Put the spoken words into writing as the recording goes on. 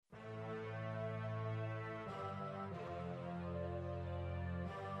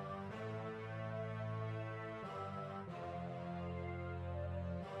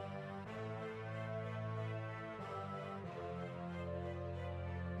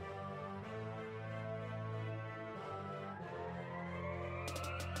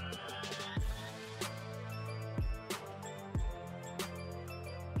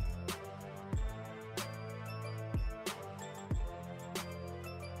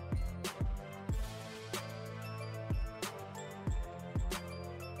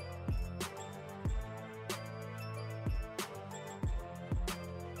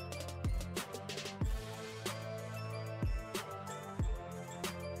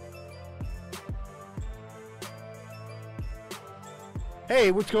Hey,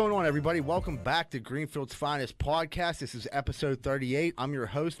 what's going on, everybody? Welcome back to Greenfield's Finest Podcast. This is episode 38. I'm your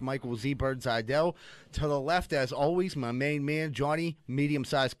host, Michael Z. Bird-Zidell. To the left, as always, my main man, Johnny,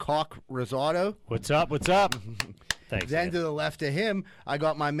 medium-sized cock Rosado. What's up? What's up? Thanks. Then man. to the left of him, I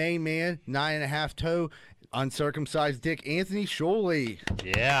got my main man, 9.5 toe, uncircumcised dick, Anthony Sholey.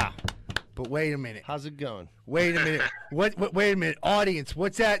 Yeah. But wait a minute. How's it going? Wait a minute. Wait a minute. Audience,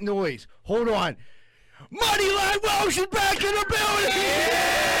 what's that noise? Hold on. Moneyline Welsh is back in the building!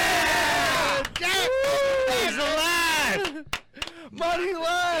 Yeah! He's alive!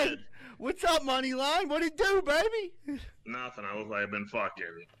 Moneyline! What's up, Moneyline? What it do, baby? Nothing. I look like I've been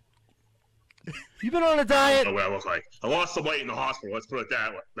fucking. You been on a diet? Oh, what I look like. I lost some weight in the hospital. Let's put it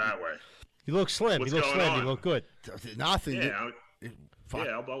that way. You look slim. What's you look going slim. on? You look good. Nothing. Yeah, Fuck.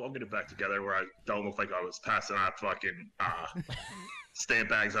 I'll get it back together where I don't look like I was passing out fucking stamp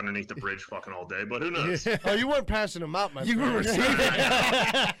bags underneath the bridge fucking all day. But who knows? Oh, you weren't passing them out, my You friend. were receiving.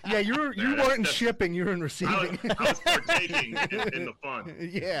 Yeah, you weren't in that's- shipping. You were in receiving. I was partaking in the fun.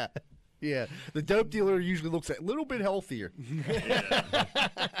 Yeah. Yeah. The dope dealer usually looks a little bit healthier.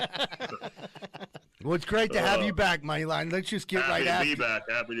 Well, it's great to have you back, Moneyline. Let's just get right Happy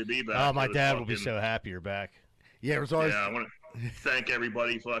after. to be back. Oh, my It was dad will be fucking- so happy you're back. Yeah, it was always. Yeah, I want to thank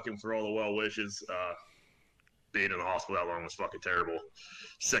everybody fucking for all the well wishes. Being in the hospital that long was fucking terrible.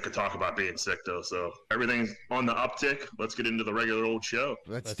 Sick of talking about being sick though, so everything's on the uptick. Let's get into the regular old show.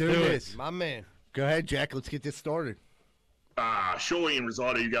 Let's do do it. this. My man. Go ahead, Jack. Let's get this started. Shoei and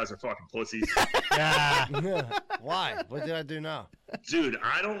Rosado, you guys are fucking pussies. Yeah. Why? What did I do now? Dude,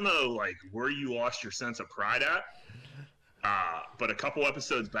 I don't know like where you lost your sense of pride at. But a couple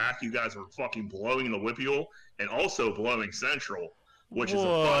episodes back, you guys were fucking blowing the Whippeal and also blowing Central, which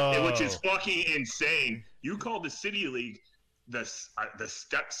is fucking insane. You called the City League the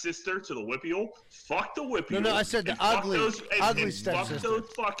stepsister to the Whippeal. Fuck the Whippeal. No, I said the and fuck ugly fuck stepsister. those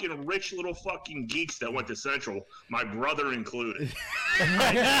fucking rich little fucking geeks that went to Central, my brother included.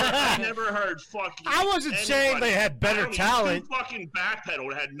 I never heard fucking. I wasn't saying they had better talent. Two fucking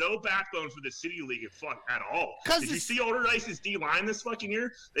backpedaled, had no backbone for the City League at all. 'Cause Did you it's- see Older Ice's D line this fucking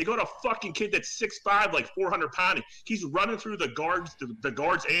year? They got a fucking kid that's 6'5", like 400 pounds. He's running through the guards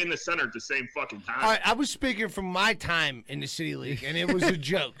and the center at the same fucking time. All right, I was speaking from my time in the City League, and it was a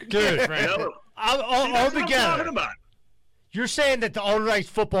joke. Dude, You know? all See, that's what I'm talking together. about. You're saying that the Alder Ice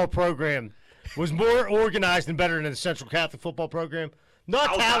football program was more organized and better than the Central Catholic football program? Not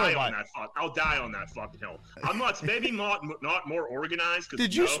I'll die talent on wise. that fuck. I'll die on that fucking hill. I'm not maybe not more organized. 'Cause,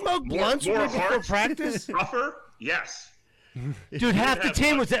 Did you smoke blunts more before hearts, practice? rougher? Yes. Dude, half the have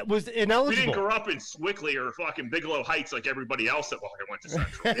team fun. was We didn't ineligible. grow up in Swickley or fucking Bigelow Heights like everybody else that fucking went to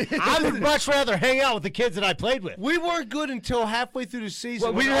Central. I would much rather hang out with the kids that I played with. We weren't good until halfway through the season.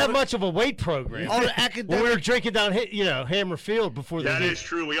 Well, we when didn't all have the- much of a weight program. All the When we academic. were drinking down, Hammer Field before the That game. is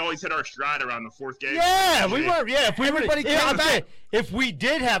true. We always hit our stride around the fourth game. Yeah, we were. Yeah, if we Everybody yeah, came I'm back. saying, if we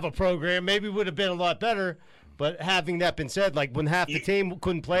did have a program, maybe it would have been a lot better. But having that been said, like when half the team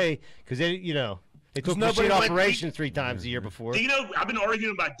couldn't play because they took nobody machine went- operation 3 times a year before. Dino, I've been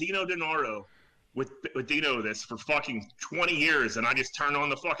arguing about Dino DiNardo with Dino this for fucking 20 years, and I just turn on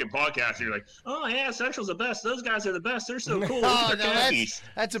the fucking podcast and you're like, oh yeah, Central's the best. Those guys are the best. They're so cool. Oh, Look at no, their khakis."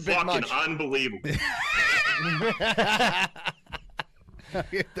 that's a bit fucking much. unbelievable.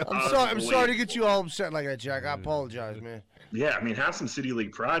 I'm sorry to get you all upset like that, Jack. I apologize, man. Yeah, I mean, have some City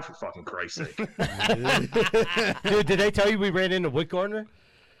League pride for fucking Christ's sake. Dude, did they tell you we ran into Whit Gardner?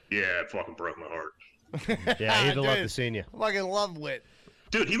 Yeah, it fucking broke my heart. Yeah, he'd have loved Dude. to seen you. I'm like in love with.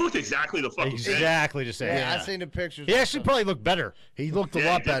 Dude, he looked exactly the fucking same. Exactly the same. Yeah, I seen the pictures. He actually probably looked better. He looked a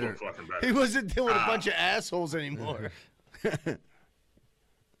Yeah, lot he did better. look fucking better. He wasn't dealing with a bunch of assholes anymore. Have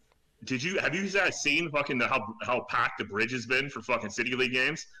you guys seen fucking how packed the bridge has been for fucking City League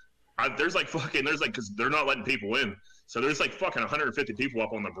games? There's like because they're not letting people in, so there's like fucking 150 people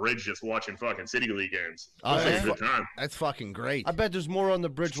up on the bridge just watching fucking City League games. Oh, It's like yeah? a good time. That's fucking great. I bet there's more on the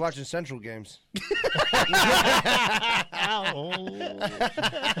bridge watching Central games.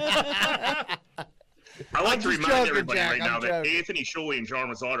 I like to just remind joking, everybody Jack, right I'm now that joking. Anthony Sholey and John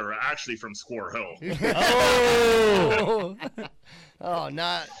Rosado are actually from Square Hill. Oh, Oh,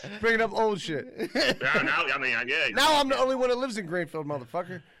 not bringing up old shit. Yeah, now I mean, yeah. Now I'm the only one that lives in Greenfield,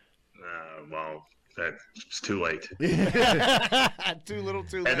 motherfucker. Well, it's too late. Too little,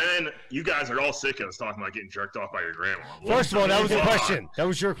 too late. And then you guys are all sick of us talking about getting jerked off by your grandma. first of all, that was the Fuck. question. That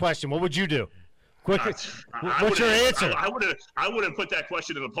was your question. What would you do? Quick, I what's your wouldn't- answer? I wouldn't put that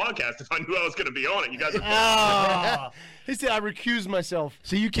question in the podcast if I knew I was going to be on it. You guys are. Ah. He said I recused myself.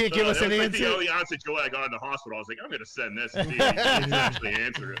 So you can't give us that an was like the answer? only answer Joey I got in the hospital. I was like, I'm going to send this and see if he can actually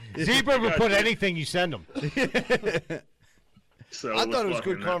answer it. Zebra would put anything you send him. So I thought it was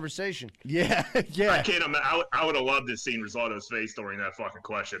fucking, good conversation. Yeah, I yeah. can't imagine. I would have loved to have seen Rosaldo's face during that fucking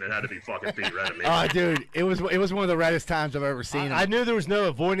question. It had to be fucking beat red at me. Oh, dude, it was one of the reddest times I've ever seen him. I knew there was no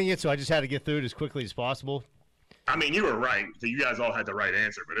avoiding it, so I just had to get through it as quickly as possible. I mean, you were right. You guys all had the right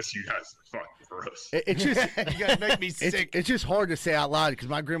answer, but it's you guys are fucking gross. It's just You guys make me sick. it's just hard to say out loud because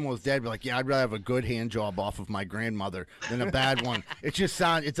my grandma was dead. But like, yeah, I'd rather have a good hand job off of my grandmother than a bad one. It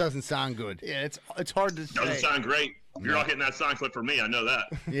doesn't sound good. Yeah, it's hard to Doesn't say. sound great. You're not getting that sound clip from me. I know that.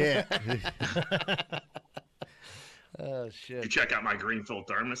 Yeah. Oh You shit. check out my Greenfield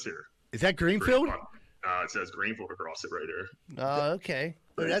thermos here. Is that Pretty Greenfield? fun. It says Greenfield across it right there. Oh, okay.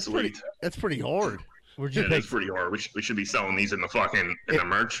 That's Sweet. pretty hard. Where'd Yeah, you that's pick? pretty hard. We should be selling these in the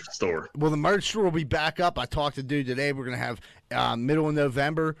merch store. Well, the merch store will be back up. I talked to dude today. We're gonna have middle of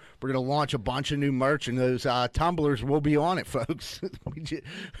November. We're gonna launch a bunch of new merch, and those tumblers will be on it, folks. we just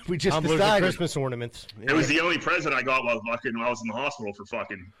Tumblers and decided. Christmas ornaments. It was the only present I got while I was in the hospital for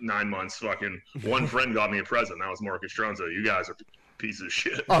fucking 9 months. Fucking one friend got me a present. That was Marcus Stronzo. You guys are pieces of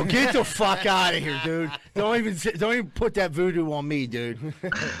shit. Oh, get the fuck out of here, dude! Don't even put that voodoo on me, dude.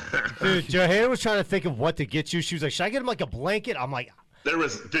 Dude, Johanna was trying to think of what to get you. She was like, should I get him like a blanket? I'm like, There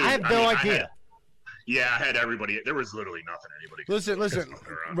was, dude. I have no mean, idea. I had everybody. There was literally nothing anybody could Listen.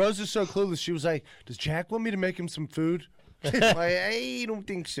 fucking around. Rose is so clueless. She was like, "Does Jack want me to make him some food?" Like, I don't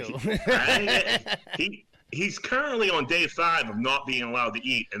think so. He's currently on day 5 of not being allowed to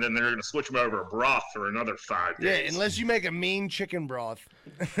eat, and then they're going to switch him over to broth for another 5 Yeah, days. unless you make a mean chicken broth.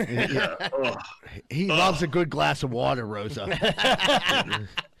 Yeah. Ugh. He loves a good glass of water, Rosa.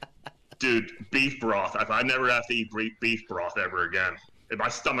 Dude, beef broth. I never have to eat beef broth ever again. My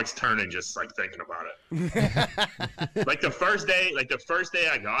stomach's turning just like thinking about it. like the first day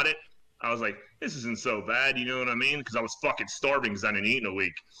I got it, I was like, this isn't so bad, you know what I mean? Because I was fucking starving because I didn't eat in a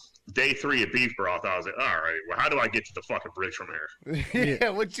week. Day 3 of beef broth, I was like, all right, well, how do I get to the fucking bridge from here? Yeah,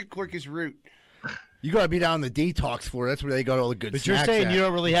 what's your quickest route? You gotta be down the detox floor. That's where they got all the good but you're snacks saying at. you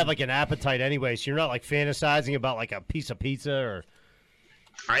don't really have like an appetite anyway, so you're not like fantasizing about like a piece of pizza or.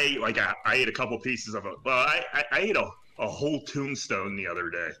 I ate a couple pieces of it. Well, I ate a whole tombstone the other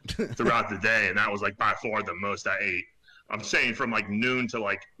day throughout the day, and that was like by far the most I ate. I'm saying from like noon to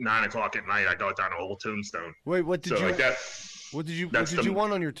like 9 o'clock at night, I got down a whole tombstone. Wait, what did So you? like that. What did you? What that's did you the-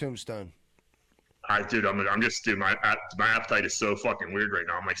 want on your tombstone? I'm just, dude, my appetite is so fucking weird right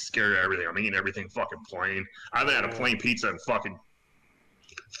now. I'm like scared of everything. I'm eating everything fucking plain. I haven't had a plain pizza in fucking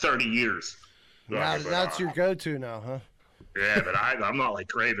 30 years. Now, But, that's your go-to now, huh? Yeah, but I'm not like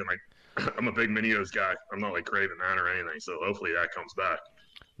craving. Like, I'm a big Minios guy. I'm not like craving that or anything. So hopefully that comes back.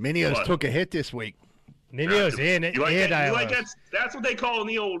 Minios What? took a hit this week. Minio's in it. You like, and that, you I like that's what they call in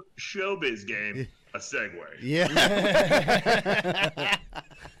the old showbiz game a segue. Yeah.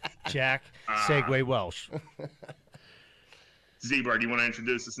 Jack Segway Welsh. Z-Bar, do you want to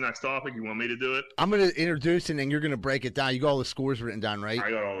introduce this next topic? You want me to do it? I'm gonna introduce it, and you're gonna break it down. You got all the scores written down, right?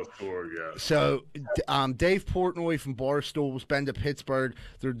 I got all the scores, yeah. So, Dave Portnoy from Barstool's been to Pittsburgh.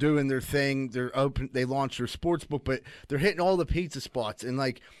 They're doing their thing. They're open. They launched their sports book, but they're hitting all the pizza spots, and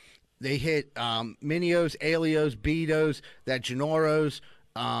like they hit Minios, Alios, Betos, that Gennaro's.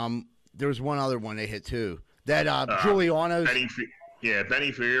 There was one other one they hit too. That Giuliano's.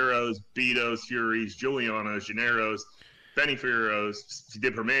 Benny Fierro's, Betos, Furies, Giuliano's, Gennaro's, Benny Fierro's,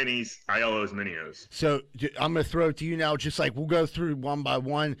 Di Permanis, Aiello's, Minios. So I'm gonna throw it to you now. Just like we'll go through one by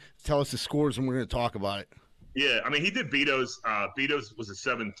one. Tell us the scores, and we're gonna talk about it. Yeah, I mean, he did Betos. Betos was a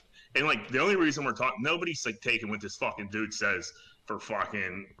 7. And, like, the only reason we're talking, nobody's, like, taking what this fucking dude says for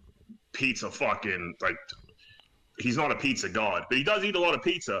fucking pizza fucking, like, he's not a pizza god, but he does eat a lot of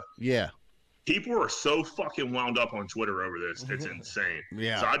pizza. Yeah. People are so fucking wound up on Twitter over this. It's insane.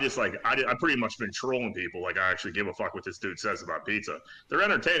 Yeah. So I just, like, I pretty much been trolling people. Like, I actually give a fuck what this dude says about pizza. They're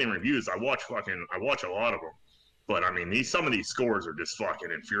entertaining reviews. I watch a lot of them. But, I mean, some of these scores are just fucking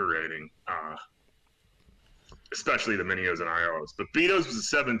infuriating. Especially the Minios and Aiellos. But Betos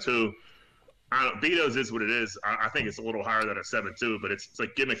was a 7-2. Betos is what it is. I think it's a little higher than a 7-2, but it's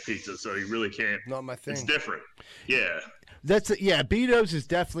like gimmick pizza, so you really can't. Not my thing. It's different. Yeah. Betos is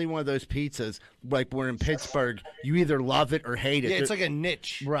definitely one of those pizzas. Like we're in Pittsburgh, you either love it or hate it. Yeah, it's like a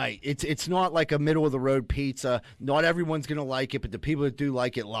niche. Right. It's not like a middle of the road pizza. Not everyone's gonna like it, but the people that do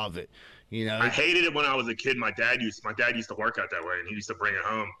like it love it. You know. I hated it when I was a kid. My dad used to work out that way, and he used to bring it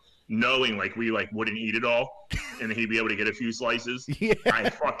home, knowing like we like wouldn't eat it all, and then he'd be able to get a few slices. Yeah. I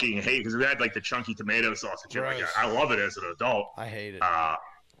fucking hate because we had like the chunky tomato sauce and shit like that. Gross. I love it as an adult. I hate it.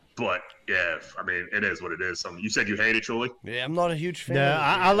 But yeah, I mean, it is what it is. You said you hate it, Julie? Yeah, I'm not a huge fan. No, of it.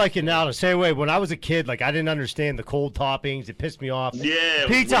 I like it now the same way. When I was a kid, like I didn't understand the cold toppings. It pissed me off. Yeah. it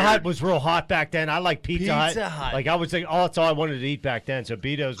was Pizza weird. Hut was real hot back then. I like Pizza Pizza Hut. Like I was like, oh, that's all I wanted to eat back then. So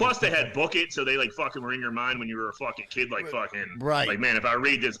Betos. Plus, they had book it, so they like fucking were in your mind when you were a fucking kid. Like fucking, Right. Like, man, if I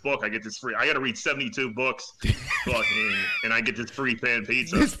read this book, I get this free. I got to read 72 books, fucking, and I get this free pan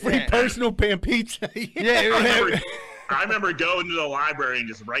pizza. This free personal pan pizza. I remember going to the library and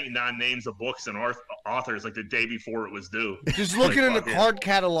just writing down names of books and authors like the day before it was due. Just looking in the Like, fucking- card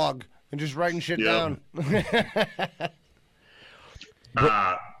catalog and just writing shit Yeah. down.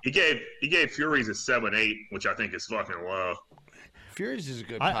 He gave Furies a 7.8, which I think is fucking low. Furious is a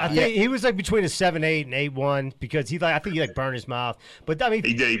good I pie. think he was like between a 7.8 and 8.1 because I think he like burned his mouth. But I mean,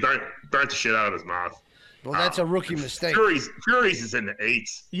 He did. He burnt the shit out of his mouth. Well, that's a rookie mistake. Furies is in the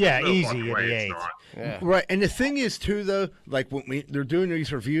 8s. Yeah, There's no easy fucking in way the it's 8s. not. Yeah. Right, and the thing is too, though, like when they're doing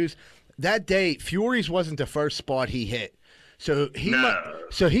these reviews, that day Furies wasn't the first spot he hit, so he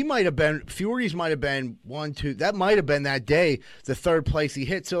might have been Furies might have been 1, 2. That might have been that day the third place he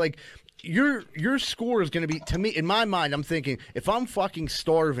hit. So like. Your score is going to be, to me, in my mind, I'm thinking, if I'm fucking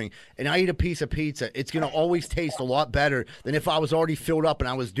starving and I eat a piece of pizza, it's going to always taste a lot better than if I was already filled up and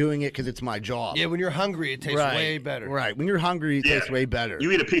I was doing it because it's my job. Yeah, when you're hungry, it tastes Right. way better. Right. When you're hungry, it tastes way better. You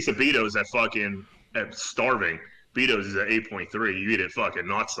eat a piece of Betos at starving. Betos is at 8.3. You eat it fucking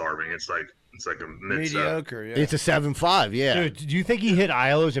not starving. It's like a mid-7. Mediocre, yeah. It's a 7.5, yeah. dude, do you think he hit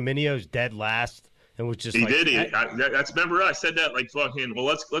Iolos and Minios dead last and was just He like, did. Remember I said that like fucking. Well,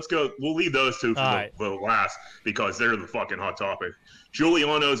 let's go. We'll leave those two for All right. the last because they're the fucking hot topic.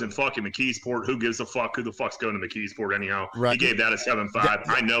 Giuliano's and fucking McKeesport. Who gives a fuck? Who the fuck's going to McKeesport anyhow? Right. He gave that a 7.5.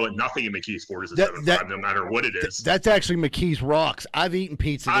 I know it. Nothing in McKeesport is a That- 7.5, no matter what it is. That's actually McKee's Rocks. I've eaten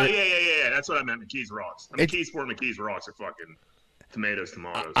pizza. Oh there. yeah. That's what I meant. McKee's Rocks. McKeesport and McKee's Rocks are fucking tomatoes.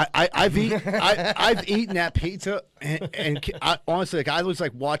 I've eaten that pizza, and I, honestly, like I was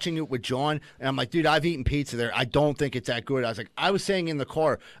like watching it with John, and I'm like, dude, I've eaten pizza there. I don't think it's that good. I was saying in the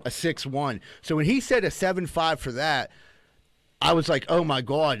car a 6.1. So when he said a 7.5 for that, I was like, oh my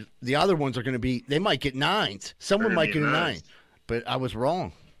god, the other ones are going to be. They might get 9s. Someone They're might gonna get a be 9, 9s. but I was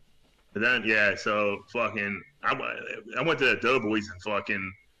wrong. But then so fucking I went to the Doughboys and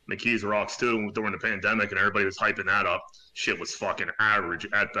fucking McKee's Rocks too during the pandemic, and everybody was hyping that up. Shit was fucking average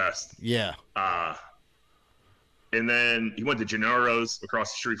at best. Yeah. And then he went to Gennaro's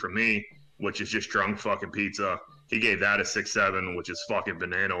across the street from me, which is just drunk fucking pizza. He gave that a 6.7, which is fucking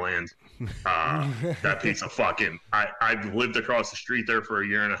banana land. That pizza fucking. I've lived across the street there for a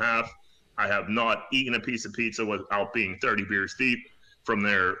year and a half. I have not eaten a piece of pizza without being 30 beers deep from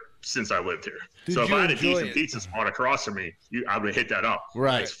there since I lived here. Did So if you I had a enjoy decent it? pizza spot across from me, I would hit that up.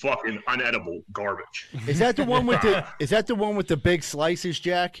 Right. It's fucking unedible garbage. Is that the one with the? Is that the one with the big slices,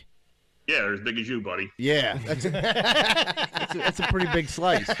 Jack? Yeah, they're as big as you, buddy. Yeah, that's a pretty big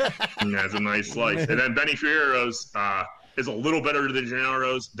slice. And that's a nice slice. And then Benny Fierro's is a little better than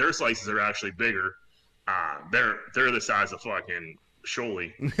Gennaro's. Their slices are actually bigger. They're the size of fucking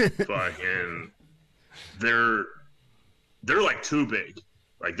Sholey. Fucking, they're like too big.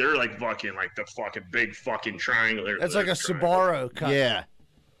 Like they're like fucking like the fucking big fucking triangle. That's like a triangle. Sbarro cut. Yeah.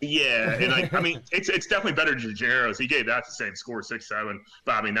 Yeah, and like I mean, it's definitely better than Gennaro's. He gave that the same score, 6.7.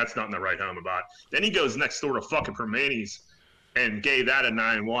 But I mean, that's nothing to write home about. Then he goes next door to fucking Permanis and gave that a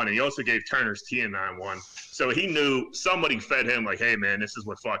 9.1, and he also gave Turner's Tea a 9.1. So he knew somebody fed him like, hey man, this is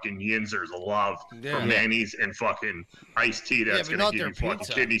what fucking Yinzers love. Yeah. Permanis and fucking iced tea that's but gonna not give their you fucking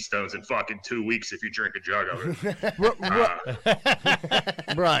pizza. kidney stones in fucking 2 weeks if you drink a jug of it.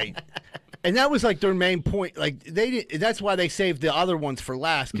 Right. And that was like their main point. Like they did, that's why they saved the other ones for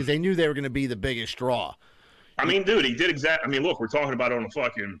last, because they knew they were going to be the biggest draw. I mean, dude, he did exact. I mean, look, we're talking about it on a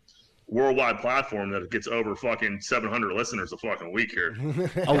fucking worldwide platform that gets over fucking 700 listeners a fucking week here.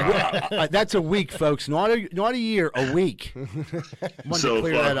 That's a week, folks. Not a year. A week. Wanted So to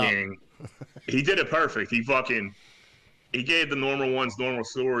clear that up. fucking, he did it perfect. He gave the normal ones normal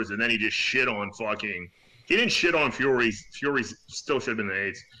scores, and then he just shit on fucking. He didn't shit on Fury's. Fury's still should have been the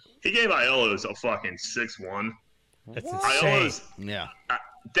 8s. He gave Iolos a fucking 6.1. That's Iolos, insane. Yeah.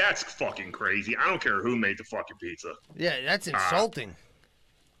 that's fucking crazy. I don't care who made the fucking pizza. Yeah, that's insulting.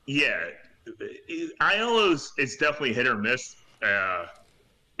 Yeah, Iolos is definitely hit or miss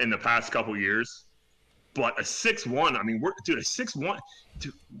in the past couple years, but a 6.1. I mean, a 6.1.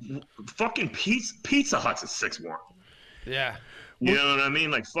 Dude, fucking Pizza Hut's a 6.1. Yeah. You know what I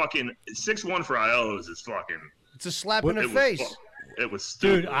mean? Like fucking 6.1 for Iolos is fucking. It's a slap in the It was face. It was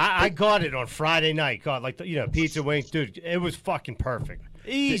stupid. Dude, I got it on Friday night. God, like pizza wings, dude. It was fucking perfect.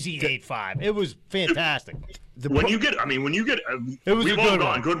 Easy 8.5. It was fantastic. when you get, It was we've a all good gone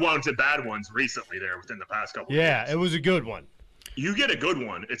one. good ones and bad ones recently there within the past couple. Yeah, of it was a good one. You get a good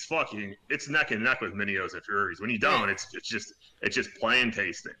one, it's neck and neck with Minios and Furies. When you don't, it's just plain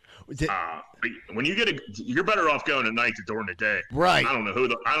tasting. But when you get you're better off going at night during the day. Right. I don't know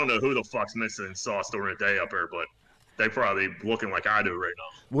who the fuck's missing sauce during the day up there, but they probably looking like I do right now.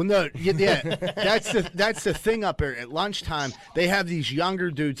 Well, no, yeah, that's the thing up there. At lunchtime, they have these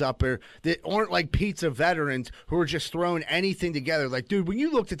younger dudes up there that aren't like pizza veterans who are just throwing anything together. Like, dude, when you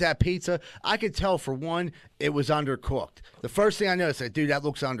looked at that pizza, I could tell for one, it was undercooked. The first thing I noticed, like, dude, that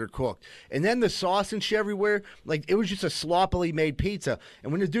looks undercooked. And then the sauce and shit everywhere, like, it was just a sloppily made pizza.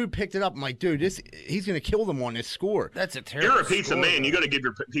 And when the dude picked it up, I'm like, dude, he's gonna kill them on this score. That's a terrible. You're a pizza score, man. though. You got to give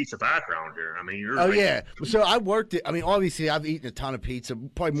your pizza background here. I mean, you're. Oh yeah. So I worked it. I mean, obviously, I've eaten a ton of pizza,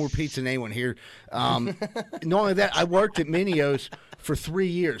 probably more pizza than anyone here. Not only that, I worked at Minio's for 3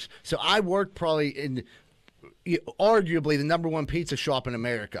 years. So I worked probably in arguably the #1 pizza shop in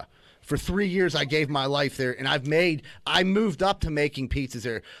America. For 3 years, I gave my life there, and I moved up to making pizzas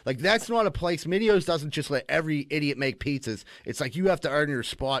there. Like, that's not a place. Minio's doesn't just let every idiot make pizzas. It's like you have to earn your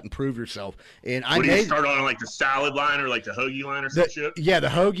spot and prove yourself. And What do you start on, like the salad line or like the hoagie line or some shit? Yeah, the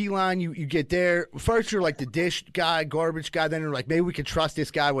hoagie line, you get there. First, you're like the dish guy, garbage guy. Then you're like, maybe we could trust this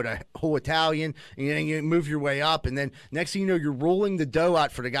guy with a whole Italian. And then you move your way up. And then next thing you know, you're rolling the dough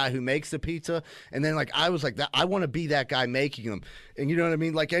out for the guy who makes the pizza. And then, like, I was like, I want to be that guy making them. And you know what I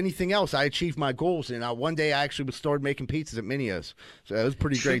mean? Like anything else, I achieved my goals. And one day I actually started making pizzas at Minio's. So it was a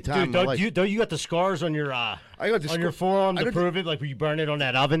pretty great time. Dude, don't you got the scars on your your forearm to prove it? Like, when you burn it on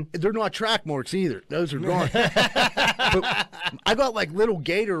that oven? They're not track marks either. Those are gone. But I got like little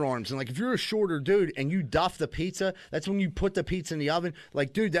gator arms, and like if you're a shorter dude and you duff the pizza, that's when you put the pizza in the oven.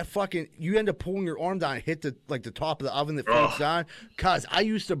 Like, dude, you end up pulling your arm down and hit the top of the oven that floats down. Cause I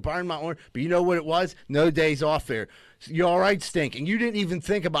used to burn my arm, but you know what it was? No days off there. You all right, Stink? And you didn't even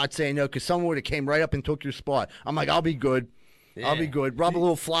think about saying no, because someone would have came right up and took your spot. I'm like, I'll be good. Yeah. I'll be good. Rub a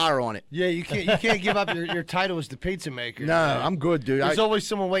little flour on it. Yeah, you can't give up your title as the pizza maker. No, I'm good, dude. There's always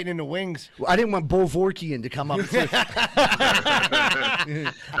someone waiting in the wings. I didn't want Bull Vorkian to come up and say.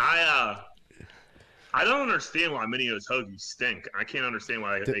 I don't understand why Minio's hoagies stink. I can't understand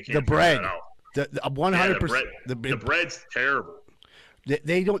why they can't the bread. That out. The 100%. The bread's terrible.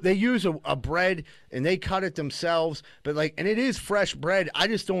 They use a bread and they cut it themselves, but and it is fresh bread. I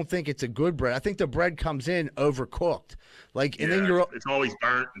just don't think it's a good bread. I think the bread comes in overcooked. And then it's always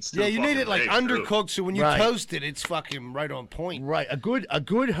burnt and still. Yeah, you need it like undercooked, too. so when you toast it, it's fucking right on point. Right, a good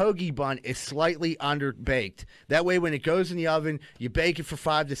hoagie bun is slightly underbaked. That way, when it goes in the oven, you bake it for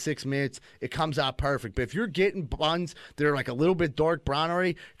 5 to 6 minutes. It comes out perfect. But if you're getting buns that are like a little bit dark brown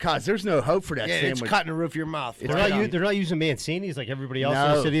already, cause there's no hope for that sandwich. It's cutting the roof of your mouth. They're not using Mancini's like everybody else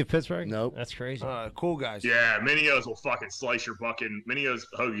in the city of Pittsburgh. Nope, that's crazy. Cool guys. Yeah, Minio's will fucking slice your fucking. Minio's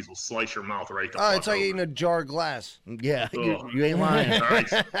hoagies will slice your mouth right. It's like eating a jar of glass. Yeah, you ain't lying. All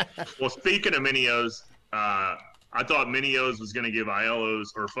right. Well, speaking of Minio's, I thought Minio's was going to give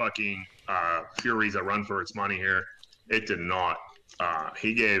Aiello's or fucking Furies a run for its money here. It did not.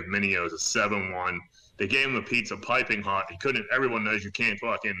 He gave Minio's a 7-1. They gave him a pizza piping hot. He couldn't. Everyone knows you can't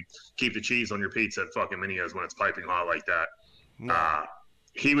fucking keep the cheese on your pizza at fucking Minio's when it's piping hot like that. No.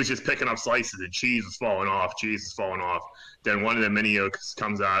 He was just picking up slices and cheese was falling off. Then one of the Minios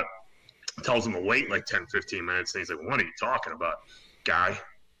comes out, tells him to wait like 10, 15 minutes. And he's like, what are you talking about, guy?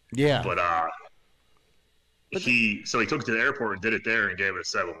 Yeah. But he took it to the airport and did it there and gave it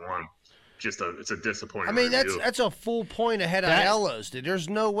a 7-1. It's a disappointing. I mean, review. that's a full point ahead of Aiello's. Dude. There's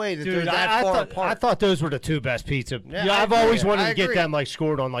no way that they're that far apart. I thought those were the two best pizza. Yeah, I've always wanted to get them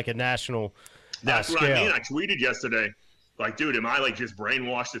scored on like a national That's scale. what I mean. I tweeted yesterday. Like, dude, am I just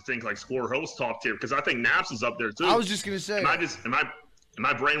brainwashed to think like Square Hill's top tier? Because I think Naps is up there too. I was just gonna say. Am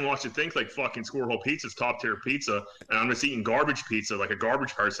I brainwashed to think like fucking Square Hill Pizza's top tier pizza, and I'm just eating garbage pizza like a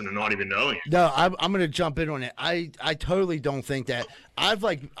garbage person and not even knowing it? No, I'm gonna jump in on it. I totally don't think that.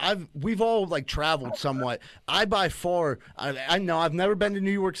 We've all traveled somewhat. I by far, I know I've never been to New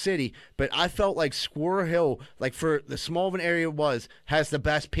York City, but I felt like Square Hill, for the small of an area it was, has the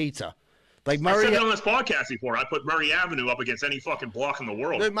best pizza. Like Murray, I said it on this podcast before. I put Murray Avenue up against any fucking block in the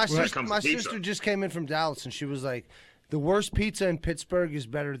world. Dude, my sister just came in from Dallas, and she was like, the worst pizza in Pittsburgh is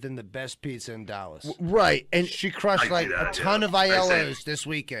better than the best pizza in Dallas. Right. And she crushed a ton of Aiello's this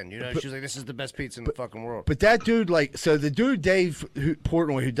weekend. She was like, this is the best pizza in the fucking world. But that dude, so the dude, Dave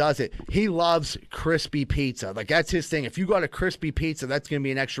Portnoy, who does it, he loves crispy pizza. That's his thing. If you got a crispy pizza, that's going to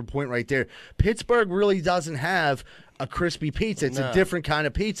be an extra point right there. Pittsburgh really doesn't have a crispy pizza. It's a different kind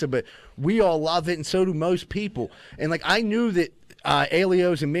of pizza, but we all love it, and so do most people. And I knew that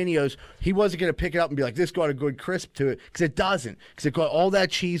Alios and Minios, he wasn't going to pick it up and be like, this got a good crisp to it, because it doesn't. Because it got all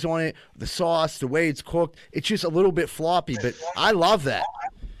that cheese on it, the sauce, the way it's cooked. It's just a little bit floppy, but I love that.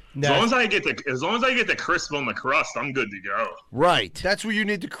 As long as I get the crisp on the crust, I'm good to go. Right. That's where you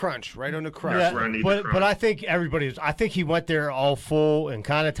need the crunch, right on the crust. Yeah, where I need but the but I think I think he went there all full and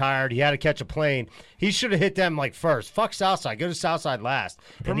kind of tired. He had to catch a plane. He should have hit them like first. Fuck Southside. Go to Southside last.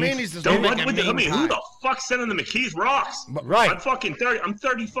 For me, he's the Don't who the fuck's sending the McKees Rocks? Right. I'm fucking 30. I'm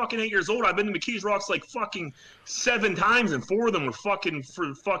 30 fucking 8 years old. I've been to McKees Rocks like fucking 7 times, and 4 of them were fucking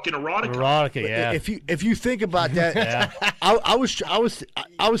for fucking erotica. Erotica, yeah. If you think about that, I was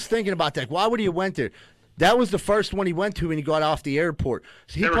thinking about that. Why would he have went there? That was the first one he went to when he got off the airport.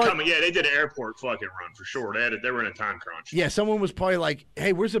 So They were coming. Yeah, they did an airport fucking run for sure. They were in a time crunch. Yeah, someone was probably like,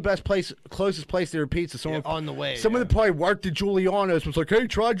 "Hey, where's the closest place to their pizza?" Someone on the way. Someone that probably worked at Giuliano's was like, "Hey,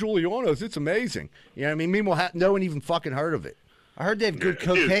 try Giuliano's. It's amazing." You know what I mean? Meanwhile, no one even fucking heard of it. I heard they have good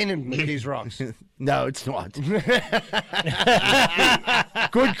cocaine in McKees Rocks. No, it's not.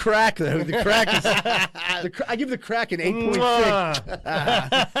 Good crack though. The crack is. I give the crack an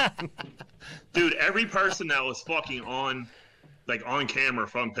 8.6. Dude, every person that was fucking on camera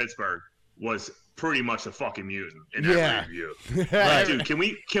from Pittsburgh was pretty much a fucking mutant in every review. Like, dude, can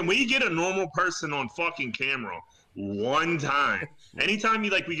we get a normal person on fucking camera one time? Anytime we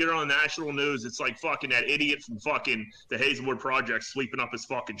get on national news, it's like fucking that idiot from fucking the Hazelwood Project sweeping up his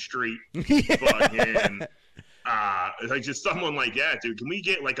fucking street. Fucking like just someone like that, dude. Can we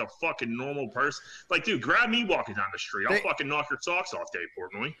get like a fucking normal person? Like, dude, grab me walking down the street. I'll fucking knock your socks off, Dave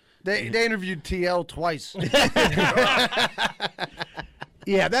Portnoy. They interviewed TL twice.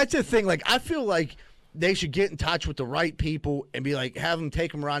 Yeah, that's the thing. Like, I feel like they should get in touch with the right people and be like, have them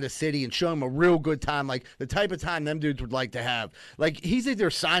take them around the city and show them a real good time, like the type of time them dudes would like to have. Like, he's either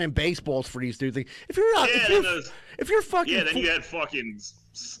signing baseballs for these dudes. Like, if you're not, if you're fucking, then you had fucking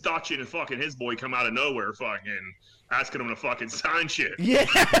Stotchin and fucking his boy come out of nowhere, fucking asking him to fucking sign shit. Yeah,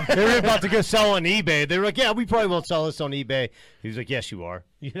 they were about to go sell on eBay. They were like, "Yeah, we probably won't sell this on eBay." He was like, "Yes, you are."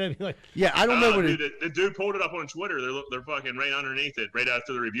 You know what I mean? Like, yeah, I don't know what dude, the dude pulled it up on Twitter. They're fucking right underneath it, right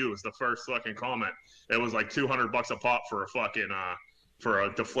after the review. It was the first fucking comment. It was like $200 a pop for a fucking for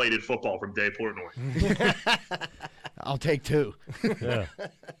a deflated football from Dave Portnoy. I'll take 2. yeah.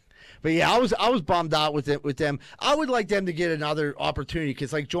 But yeah, I was bummed out with them. I would like them to get another opportunity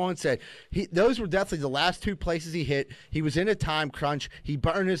because, like John said, those were definitely the last 2 places he hit. He was in a time crunch. He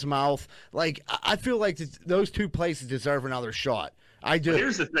burned his mouth. Like, I feel like those 2 places deserve another shot. I do. But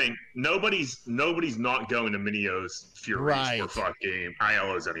here's the thing: nobody's not going to Minio's Furies or fucking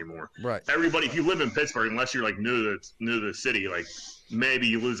ILOs anymore. Right. Everybody, if you live in Pittsburgh, unless you're like new to the city, like maybe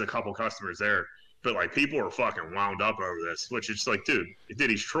you lose a couple customers there. But, like, people are fucking wound up over this, which is like, dude,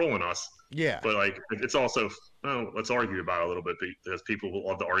 he's trolling us. Yeah. But, like, it's also, let's argue about it a little bit because people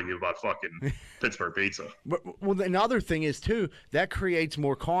love to argue about fucking Pittsburgh pizza. Well, another thing is, too, that creates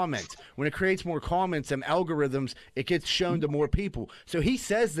more comments. When it creates more comments, them algorithms, it gets shown to more people. So he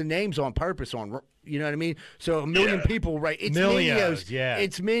says the names on purpose you know what I mean? So a million people, right? It's Minio's. Yeah.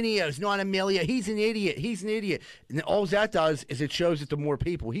 It's Minio's, not Amelia. He's an idiot. He's an idiot. And all that does is it shows it to more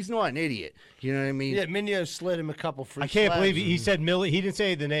people. He's not an idiot. You know what I mean? Yeah, Minio slid him a couple free I can't slabs. believe he said Millie. He didn't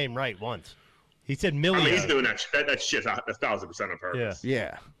say the name right once. He said Millie. I mean, he's doing that shit 1,000% on purpose.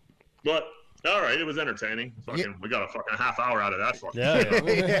 Yeah. But, all right, it was entertaining. We got a fucking half hour out of that fucking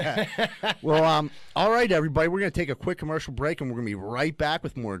Yeah. Well, all right, everybody. We're going to take a quick commercial break, and we're going to be right back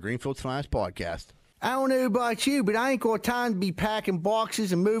with more Greenfield's Finest Podcast. I don't know about you, but I ain't got time to be packing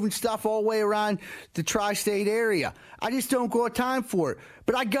boxes and moving stuff all the way around the tri-state area. I just don't got time for it.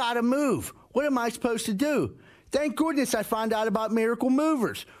 But I got to move. What am I supposed to do? Thank goodness I found out about Miracle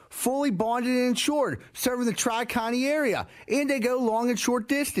Movers. Fully bonded and insured, serving the Tri-County area. And they go long and short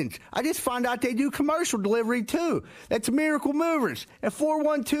distance. I just found out they do commercial delivery, too. That's Miracle Movers at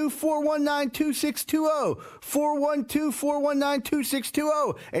 412-419-2620.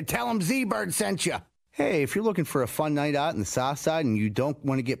 412-419-2620. And tell them Z-Bird sent you. Hey, if you're looking for a fun night out in the South Side and you don't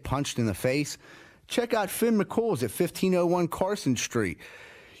want to get punched in the face, check out Finn McCool's at 1501 Carson Street.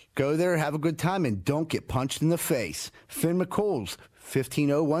 Go there, have a good time, and don't get punched in the face. Finn McCool's,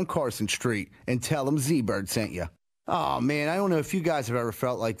 1501 Carson Street, and tell them Z-Bird sent you. Oh, man, I don't know if you guys have ever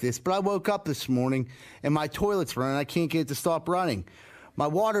felt like this, but I woke up this morning, and my toilet's running. I can't get it to stop running. My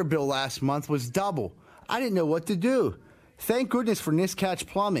water bill last month was double. I didn't know what to do. Thank goodness for Niscatch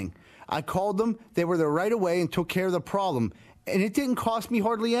Plumbing. I called them, they were there right away and took care of the problem, and it didn't cost me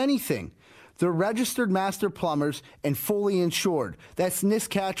hardly anything. They're registered master plumbers and fully insured. That's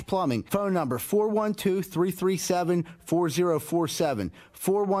Niskatch Plumbing. Phone number 412-337-4047.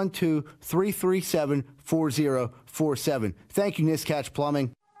 412-337-4047. Thank you, Niskatch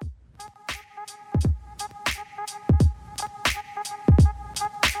Plumbing.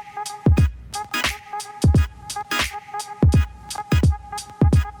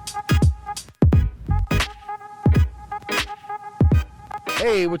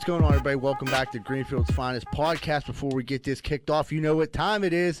 Hey, what's going on, everybody? Welcome back to Greenfield's Finest Podcast. Before we get this kicked off, you know what time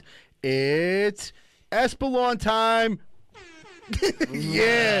it is. It's Espelon time.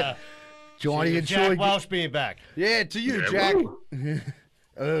 Yeah. Johnny and Jack Troy. Welsh being back. Yeah, to you, Yeah, Jack.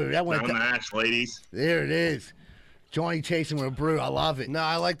 Oh, that went Down the hatch, ladies. There it is. Johnny chasing with a brew. I love it. No,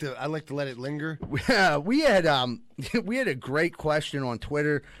 I like to let it linger. We had a great question on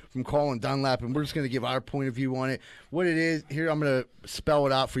Twitter from Colin Dunlap, and we're just going to give our point of view on it. What it is, here I'm going to spell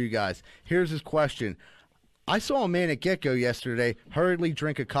it out for you guys. Here's his question. I saw a man at Get-Go yesterday hurriedly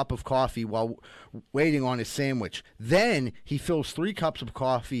drink a cup of coffee while waiting on his sandwich. Then he fills 3 cups of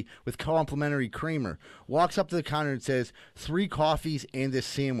coffee with complimentary creamer, walks up to the counter and says, 3 coffees and this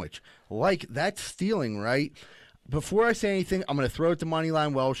sandwich. Like, that's stealing, right? Before I say anything, I'm going to throw it to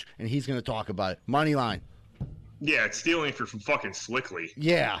Moneyline Welsh, and he's going to talk about it. Moneyline. Yeah, it's stealing from fucking Slickley.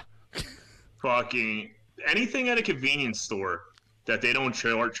 Yeah. Fucking anything at a convenience store that they don't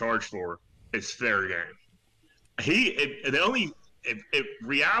charge for is fair game.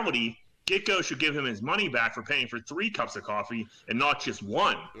 Reality, Get-Go should give him his money back for paying for 3 cups of coffee and not just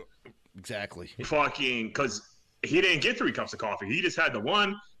 1. Exactly. Fucking, because he didn't get 3 cups of coffee. He just had the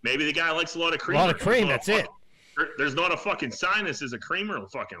 1. Maybe the guy likes a lot of cream. A lot of cream, that's it. There's not a fucking sign that says a creamer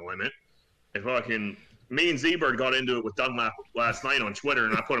fucking limit. If fucking me and Z-Bird got into it with Dunlap last night on Twitter,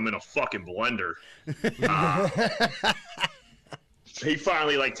 and I put him in a fucking blender. He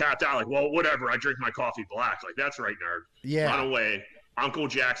finally tapped out, well, whatever. I drink my coffee black. That's right, nerd. Yeah. Run away. Uncle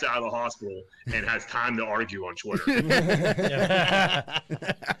Jack's out of the hospital and has time to argue on Twitter.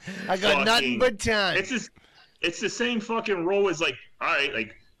 I got nothing but time. It's the same fucking rule as all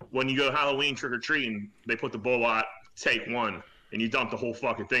right, when you go Halloween trick or treating, they put the bowl out, take 1, and you dump the whole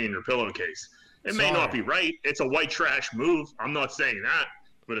fucking thing in your pillowcase. It may not be right. It's a white trash move. I'm not saying that,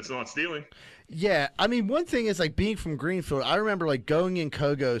 but it's not stealing. Yeah, I mean, one thing is being from Greenfield. I remember going in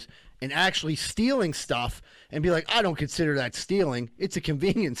Kogo's and actually stealing stuff and be like, I don't consider that stealing. It's a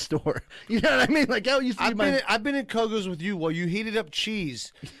convenience store. You know what I mean? That used to be I've been in Kogo's with you while you heated up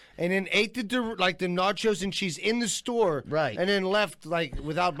cheese, and then ate the nachos and cheese in the store, right? And then left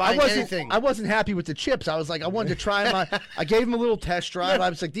without buying anything. I wasn't happy with the chips. I was I wanted to try them. I gave them a little test drive. I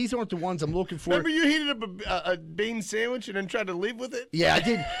was like, these aren't the ones I'm looking for. Remember you heated up a bean sandwich and then tried to leave with it? Yeah, I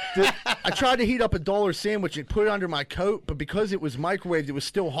did. I tried to heat up a $1 sandwich and put it under my coat, but because it was microwaved, it was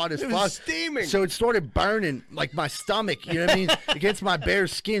still hot as fuck. It was steaming. So it started burning my stomach, you know what I mean, against my bare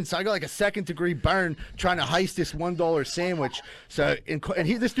skin. So I got a 2nd-degree burn trying to heist this $1 sandwich. So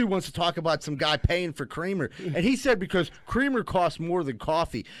this dude wants to talk about some guy paying for creamer, and he said because creamer costs more than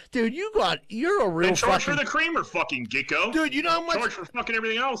coffee. Dude, you're a real then charge fucking... for the creamer, fucking Get-Go. Dude, you know how much? Charge for fucking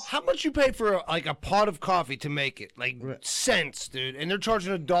everything else. How much you pay for a pot of coffee to make it? Cents, dude. And they're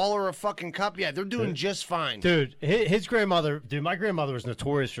charging $1 a fucking cup. Yeah, they're doing just fine. Dude, his grandmother, my grandmother was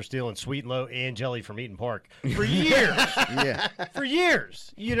notorious for stealing Sweet and Low and jelly from Eaton Park for years. Yeah. For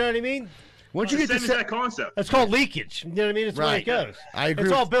years. You know what I mean? Once you It's get the to same as that concept. That's called leakage. You know what I mean? It's where it goes. I agree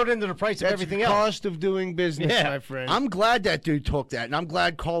It's with- all built into the price of That's everything the else. cost of doing business, Yeah. my friend. I'm glad that dude took that, and I'm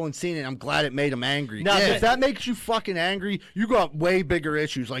glad Colin seen it. I'm glad it made him angry. Now, If that makes you fucking angry, you got way bigger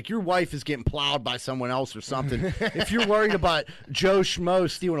issues. Your wife is getting plowed by someone else or something. If you're worried about Joe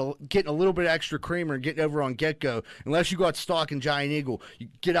Schmo getting a little bit of extra creamer and getting over on Get-Go, unless you got stock in Giant Eagle, you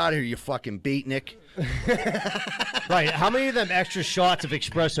get out of here, you fucking beatnik. Right. How many of them extra shots of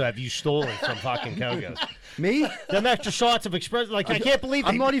espresso have you stolen from fucking Kogo's? Me? Them extra shots of espresso. I can't believe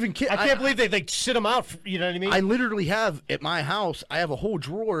I'm not even kidding. I can't believe they sit them out. You know what I mean? I literally have at my house. I have a whole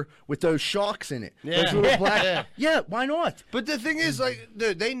drawer with those shocks in it. Yeah. Those little black. Yeah. Yeah. Why not? But the thing is,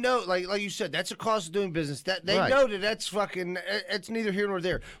 dude, they know, like you said, that's a cost of doing business. That they Right. know that's fucking. It's neither here nor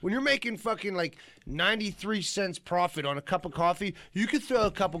there. When you're making fucking 93 cents profit on a cup of coffee, you could throw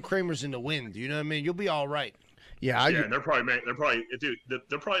a couple creamers in the wind. You know what I mean? You'll be all right. Yeah. Yeah, and they're probably making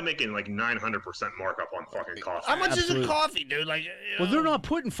like 900% markup on fucking coffee. How much Absolutely. is a coffee, dude? Well, they're not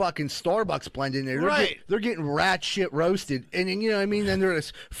putting fucking Starbucks blend in there. Right. They're getting rat shit roasted, and then, you know what I mean. Then they're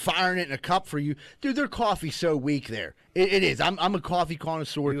just firing it in a cup for you, dude. Their coffee's so weak there. It is. I'm a coffee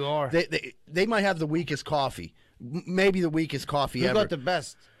connoisseur. You are. They might have the weakest coffee, maybe the weakest coffee Who ever. got the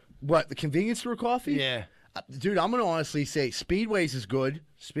best? What, the convenience store coffee? Yeah. Dude, I'm gonna honestly say Speedways is good.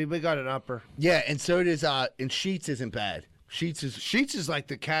 Speedway got an upper. Yeah, and so does and Sheets isn't bad. Sheets is like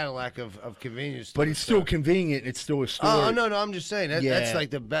the Cadillac of convenience. but it's still convenient. It's still a store. Oh no, I'm just saying that's Yeah.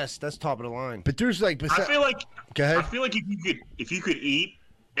 like the best. That's top of the line. But there's like I feel like Go ahead. I feel like if you could eat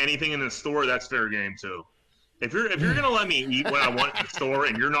anything in the store, that's fair game too. If you're gonna let me eat what I want in the store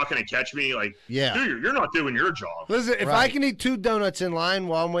and you're not gonna catch me, like Yeah. dude, you're not doing your job. Listen, if I can eat 2 donuts in line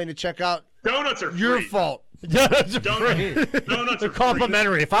while I'm waiting to check out, Donuts are your free. fault. Donuts are free. Donuts They're are free.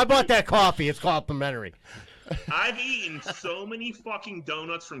 complimentary. If I bought that coffee, it's complimentary. I've eaten so many fucking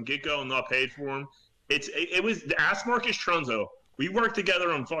donuts from Gitco and not paid for them. It was ask Marcus Trunzo. We worked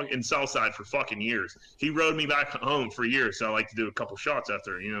together in Southside for fucking years. He rode me back home for years, so I like to do a couple shots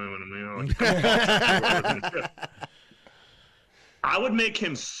after. You know what I mean? I would make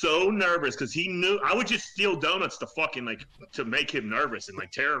him so nervous because he knew I would just steal donuts to fucking to make him nervous and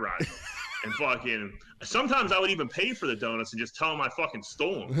terrorize him. And fucking sometimes I would even pay for the donuts and just tell him I fucking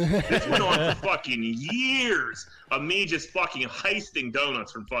stole them. This went on for fucking years of me just fucking heisting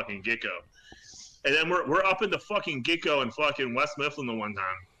donuts from fucking Gitco. And then we're up in the fucking Gitco in fucking West Mifflin the one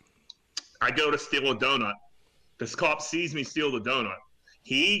time. I go to steal a donut. This cop sees me steal the donut.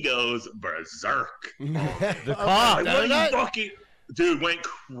 He goes berserk. The cop. What you fucking dude went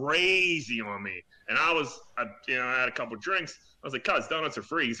crazy on me. And I had a couple drinks. I was like, "Cuz donuts are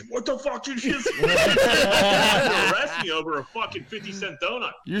free." He's like, "What the fuck, you shit?" Arrest me over a fucking 50-cent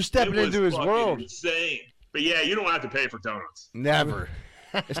donut. You're stepping into his world. Insane. But yeah, you don't have to pay for donuts. Never.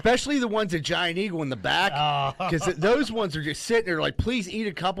 Especially the ones at Giant Eagle in the back, because those ones are just sitting there like, please eat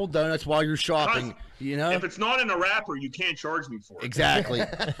a couple donuts while you're shopping. You know, if it's not in a wrapper, you can't charge me for it. Exactly.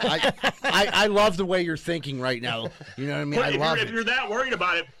 I love the way you're thinking right now. You know what I mean? If you're that worried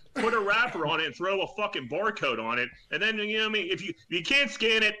about it, put a wrapper on it and throw a fucking barcode on it, and then you know what I mean. If you can't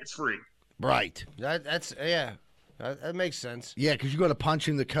scan it, it's free. Right. That's yeah. That makes sense. Yeah, because you got to punch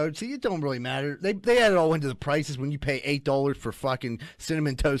in the code. See, it don't really matter. They add it all into the prices when you pay $8 for fucking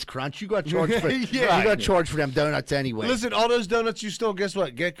Cinnamon Toast Crunch. You got charged for you got charged for them donuts anyway. Listen, all those donuts you stole, guess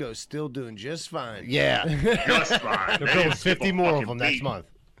what? Gitco's still doing just fine. Yeah. Just fine. They're building 50 more of them next month.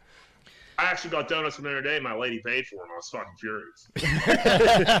 I actually got donuts from the other day. My lady paid for them. I was fucking furious.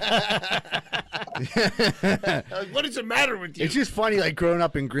 What is the matter with you? It's just funny, like growing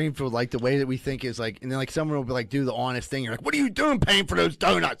up in Greenfield, like the way that we think is like, and then like someone will be like, do the honest thing. You're like, what are you doing paying for those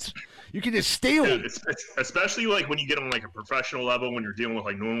donuts? You can just steal them. It's especially like when you get on like a professional level, when you're dealing with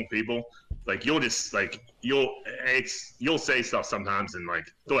like normal people, like you'll just like you'll say stuff sometimes and like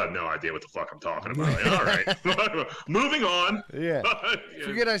they'll have no idea what the fuck I'm talking about. Like, all right, moving on. Yeah.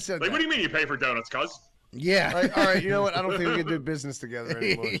 Forget I said like, that. What do you mean you pay for donuts, cuz? Yeah. Like, all right, you know what? I don't think we can do business together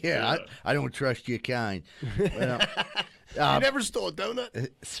anymore. Yeah, I don't trust your kind. But, you never stole a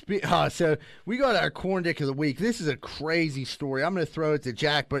donut? So we got our corn dick of the week. This is a crazy story. I'm going to throw it to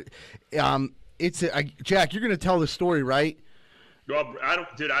Jack, but Jack, you're going to tell the story, right? Well,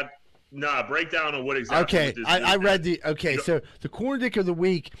 breakdown of what exactly. Okay, I read the. Okay, so the corn dick of the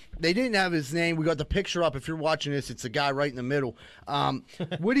week. They didn't have his name. We got the picture up. If you're watching this, it's the guy right in the middle.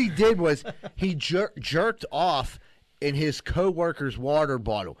 What he did was he jerked off in his coworker's water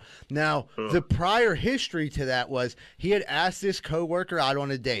bottle. Now, the prior history to that was he had asked this coworker out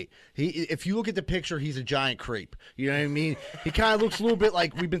on a date. If you look at the picture, he's a giant creep. You know what I mean? He kind of looks a little bit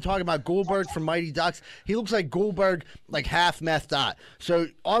like we've been talking about Goldberg from Mighty Ducks. He looks like Goldberg, like half methed out. So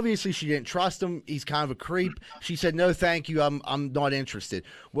obviously she didn't trust him. He's kind of a creep. She said, "No, thank you. I'm not interested."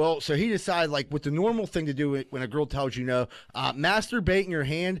 Well, so he decided, like what the normal thing to do when a girl tells you no, masturbate in your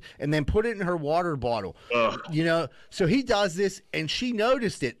hand and then put it in her water bottle. You know. So he does this, and she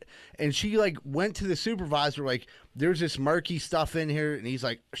noticed it, and she like went to the supervisor like, "There's this murky stuff in here," and he's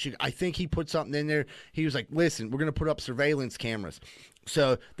like, "I think he put something in there." He was like, "Listen, we're gonna put up surveillance cameras."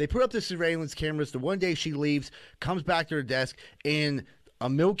 So they put up the surveillance cameras. The one day she leaves, comes back to her desk, and a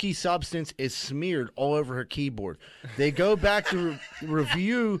milky substance is smeared all over her keyboard. They go back to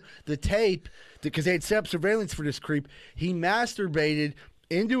review the tape because they had set up surveillance for this creep. He masturbated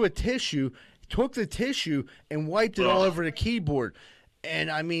into a tissue, took the tissue, and wiped it all over the keyboard.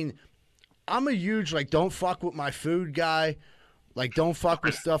 And I mean, I'm a huge, like, don't fuck with my food guy. Like, don't fuck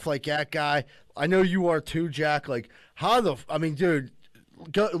with stuff like that guy. I know you are too, Jack. Like, dude,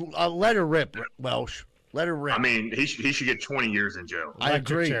 go, let her rip, Welsh. Let her rip. I mean, he should get 20 years in jail. I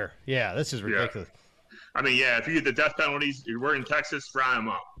agree. Chair. Yeah, this is ridiculous. Yeah. I mean, yeah, if you get the death penalties, we're in Texas, fry them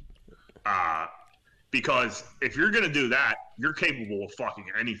up. Because if you're going to do that, you're capable of fucking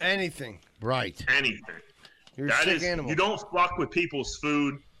anything. Anything. Right. Anything. You're a sick animal. You don't fuck with people's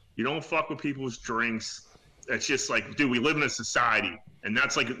food. You don't fuck with people's drinks. It's just like, dude, we live in a society, and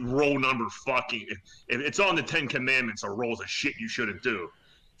that's like rule number fucking. If it's on the 10 Commandments of rules of shit you shouldn't do.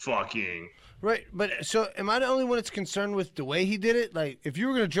 Fucking. Right, but so am I the only one that's concerned with the way he did it? Like, if you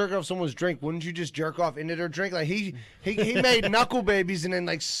were gonna jerk off someone's drink, wouldn't you just jerk off into their drink? Like he made knuckle babies and then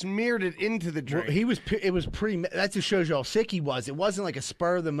like smeared it into the drink. It was pretty. That just shows you how sick he was. It wasn't like a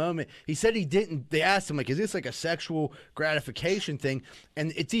spur of the moment. He said he didn't. They asked him like, "Is this like a sexual gratification thing?"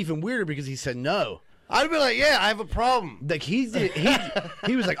 And it's even weirder because he said no. I'd be like, yeah, I have a problem. Like he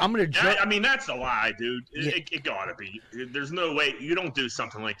was like, I'm gonna jerk. I mean, that's a lie, dude. It gotta be. There's no way you don't do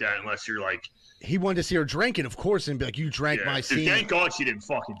something like that unless you're like. He wanted to see her drink it, of course, and be like, "You drank my dude, semen." thank God she didn't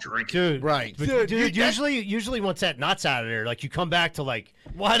fucking drink it. Dude, Right. But dude, usually once that nut's out of there, like you come back to like,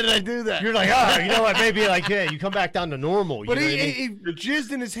 Why did I do that? you're like, oh, you know what? Maybe like, yeah, you come back down to normal. But you know what I mean? he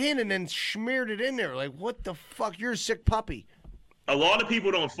jizzed in his hand and then smeared it in there. Like, what the fuck? You're a sick puppy. A lot of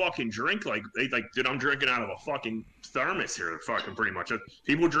people don't fucking drink like they like. Dude, I'm drinking out of a fucking thermos here. Fucking pretty much.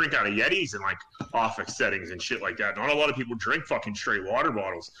 People drink out of Yetis in like office settings and shit like that. Not a lot of people drink fucking straight water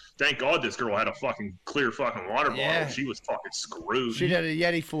bottles. Thank God this girl had a fucking clear fucking water bottle. She was fucking screwed. She had a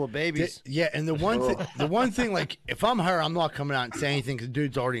Yeti full of babies. Yeah, and the one thing, like, if I'm her, I'm not coming out and saying anything because the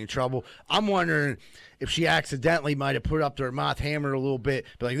dude's already in trouble. I'm wondering if she accidentally might have put up to her mouth, hammered a little bit,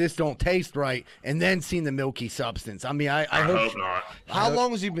 but like, this don't taste right, and then seen the milky substance. I mean, I hope not. How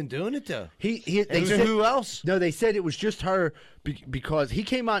long has he been doing it though? They And said, who else? No, they said it was just her because he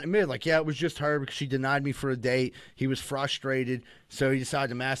came out and admitted, like, yeah, it was just her because she denied me for a date. He was frustrated, so he decided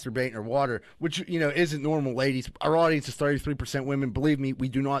to masturbate in her water, which, you know, isn't normal, ladies. Our audience is 33% women. Believe me, we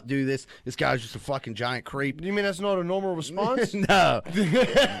do not do this. This guy's just a fucking giant creep. You mean that's not a normal response? No.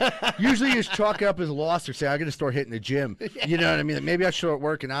 Usually you just chalk it up as a loss or say, I got to start hitting the gym. You know what I mean? Like, maybe I should start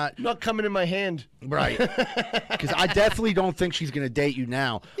working out. Not coming in my hand. Right. Because I definitely don't think she's going to date you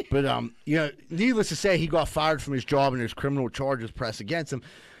now. But, you know, needless to say, he got fired from his job and there's criminal charges pressed against him.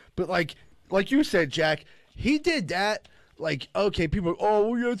 But like you said, Jack, he did that. Like, okay, people are, oh,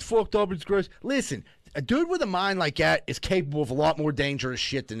 well, yeah, it's fucked up, it's gross. Listen, a dude with a mind like that is capable of a lot more dangerous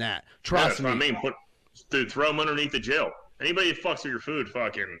shit than that. Trust me. What I mean, dude, throw him underneath the jail. Anybody that fucks with your food,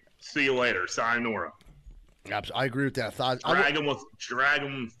 fucking see you later. Sayonara. I agree with that. Drag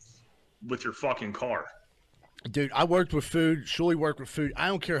him with your fucking car. Dude, I worked with food. Shuli worked with food. I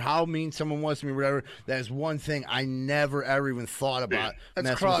don't care how mean someone was to me, or whatever. That is one thing I never ever even thought about. That's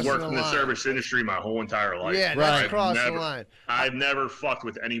messing crossing with Worked in the service industry my whole entire life. Yeah, that's crossing the line. I've never fucked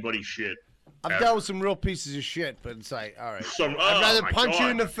with anybody's shit. I've ever. dealt with some real pieces of shit, but it's like, all right. Some- I'd oh, rather my punch you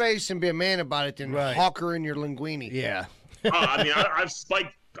God. in the face and be a man about it than hawk her in your linguine. Yeah. I mean, I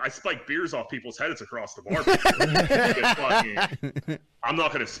spiked beers off people's heads across the bar. I'm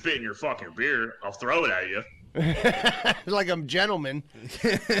not gonna spit in your fucking beer. I'll throw it at you. Like I'm a gentleman.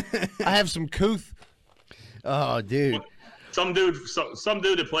 I have some couth. Oh, dude. Some dude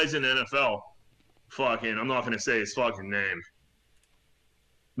that plays in the NFL. Fucking, I'm not gonna say his fucking name.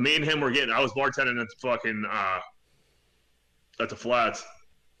 Me and him were I was bartending at the fucking at the Flats.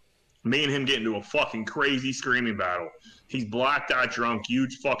 Me and him get into a fucking crazy screaming battle. He's blacked out drunk,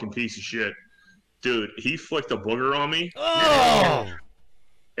 huge fucking piece of shit. Dude, he flicked a booger on me. Oh!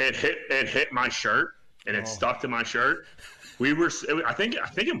 It hit my shirt and it stuck to my shirt. I think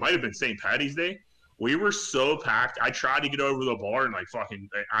it might have been St. Patty's Day. We were so packed. I tried to get over the bar and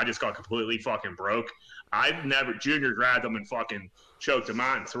I just got completely fucking broke. Junior grabbed him and fucking choked him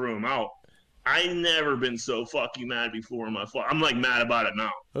out and threw him out. I never been so fucking mad before in my life. I'm like mad about it now.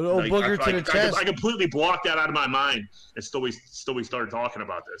 An old booger to the chest. I completely blocked that out of my mind, and still we started talking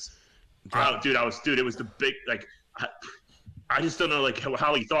about this. It was the big I just don't know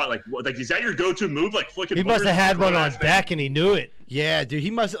how he thought is that your go-to move flicking. He must have had one on deck and he knew it. Yeah, dude.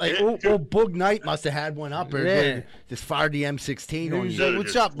 He must old Boog Knight must have had one up there. Yeah. Just fired the M16 on He's you. like,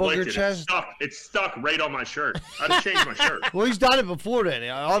 what's up, booger chest? It stuck right on my shirt. I had to change my shirt. Well, he's done it before then.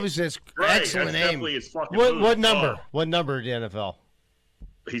 Obviously, it's Right, excellent that's aim. definitely his fucking What move. number? Oh, What number in the NFL?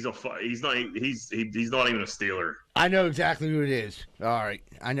 he's not even a Steeler. I know exactly who it is. All right.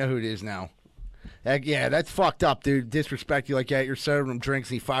 I know who it is now. Yeah, that's fucked up, dude. Disrespect you like that. You're serving him drinks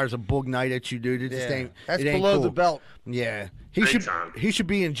and he fires a Boog Knight at you, dude. It just ain't. That's it ain't below cool. the belt. Yeah. Big time. He should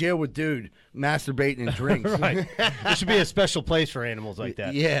be in jail with dude masturbating and drinks. Right. There should be a special place for animals like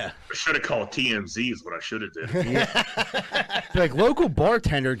that. Yeah. I should have called TMZ is what I should have did. Like local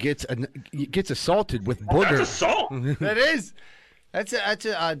bartender gets assaulted with That's booger. assault. That is. That's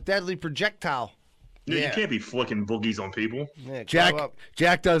a deadly projectile. Dude, Yeah. You can't be flicking boogies on people. Yeah, grow up.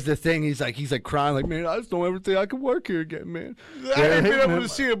 Jack does the thing. He's like crying, like, man, I just don't ever think I can work here again, man. I haven't been able to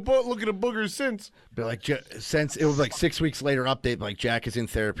see look at a booger since. But like, since it was like 6 weeks later, update like Jack is in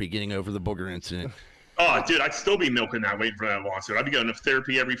therapy, getting over the booger incident. Oh, dude, I'd still be milking that, waiting for that lawsuit. I'd be going to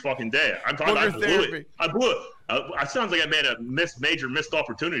therapy every fucking day. I blew it. I blew it. It sounds like I made a major missed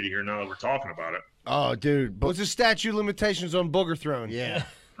opportunity here now that we're talking about it. Oh, dude. What's the statute of limitations on booger throwing? Yeah.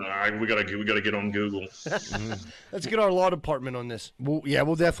 We gotta get on Google. Let's get our law department on this. We'll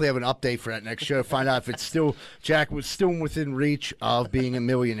definitely have an update for that next show. Find out if it's still Jack was still within reach of being a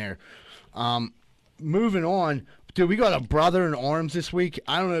millionaire. Moving on, dude, we got a brother in arms this week.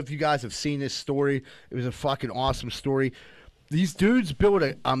 I don't know if you guys have seen this story. It was a fucking awesome story. These dudes built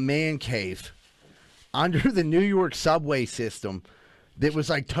a man cave under the New York subway system that was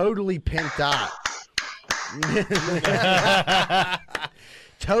like totally pimped out.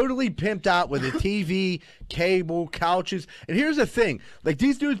 Totally pimped out with a TV, cable, couches. And here's the thing. Like,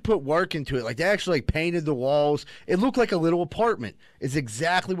 these dudes put work into it. Like, they actually like painted the walls. It looked like a little apartment. It's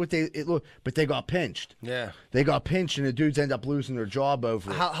exactly what it looked. But they got pinched. Yeah. They got pinched, and the dudes end up losing their job over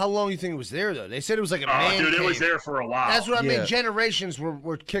it. How long do you think it was there, though? They said it was like a man dude, cave. it was there for a while. That's what I mean. Generations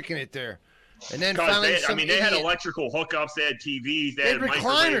were kicking it there. And then finally they had electrical hookups. They had TVs. They had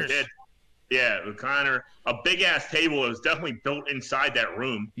recliners. Yeah, recliner, a big ass table that was definitely built inside that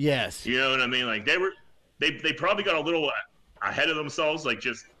room. Yes, you know what I mean. Like they probably got a little ahead of themselves, like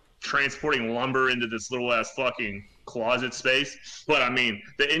just transporting lumber into this little ass fucking closet space. But I mean,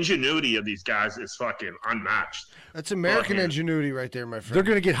 the ingenuity of these guys is fucking unmatched. That's American ingenuity right there, my friend. They're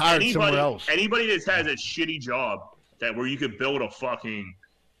gonna get hired somewhere else. Anybody that has a shitty job where you could build a fucking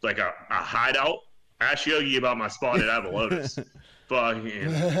like a hideout. Ask Yogi about my spotted avalotus.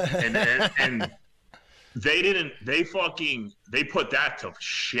 And they put that to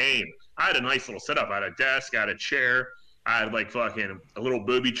shame. I had a nice little setup. I had a desk, I had a chair, I had like fucking a little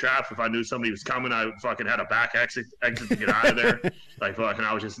booby trap. If I knew somebody was coming, I fucking had a back exit to get out of there. Like fucking,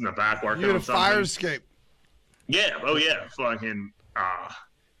 I was just in the back working. You had on a fire escape. Yeah. Oh yeah. Fucking.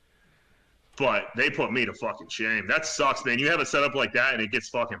 But they put me to fucking shame. That sucks, man. You have a setup like that and it gets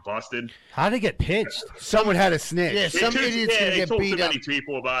fucking busted. How'd it get pinched? Someone had a snitch. Yeah, some idiots they get told beat too up. many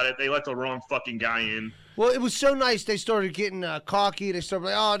people about it. They let the wrong fucking guy in. Well, it was so nice. They started getting cocky. They started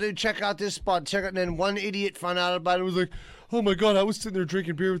like, "Oh, dude, check out this spot. Check out." And then one idiot found out about it. Was like, "Oh my god, I was sitting there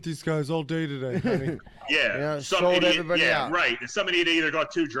drinking beer with these guys all day today, honey." Yeah, sold everybody out. Right. And some idiot either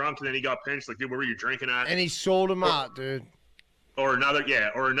got too drunk and then he got pinched. Like, dude, where were you drinking at? And he sold them out, dude. Or a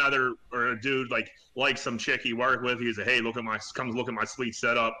dude like some chick he worked with. He's like, hey, look at my sweet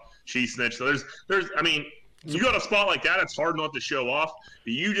setup. She snitched. So I mean, you got a spot like that. It's hard not to show off.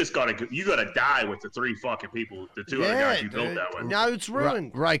 But you gotta die with the three fucking people, the two other guys you built that with. Now it's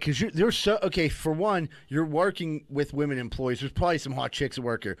ruined. Right, because you're so okay. For one, you're working with women employees. There's probably some hot chicks that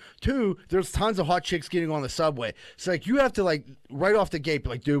work here. Two, there's tons of hot chicks getting on the subway. So like you have to like right off the gate,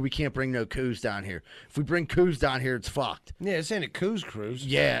 be like, dude, we can't bring no coos down here. If we bring coos down here, it's fucked. Yeah, this ain't a coos cruise.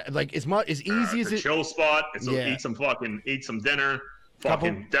 Yeah, like as easy as a it. Chill spot. Eat some dinner.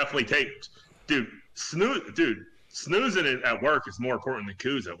 Fucking definitely take, dude. Snoozing it at work is more important than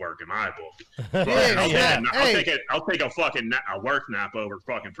coos at work in my book. I'll take a fucking a work nap over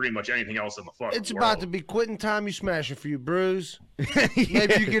fucking pretty much anything else in the fucking It's world. about to be quitting time. You smashing for you, Bruce.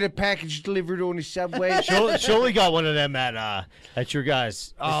 Maybe you get a package delivered on the subway. Surely got one of them at your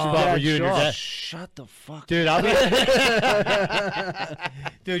guys. Shut the fuck. Dude, I'll be.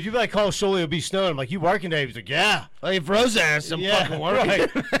 Dude, you be like, call Surely will be snowing. I'm like, you working today? He's like, yeah. Like, if Rosa has some fucking work. Right.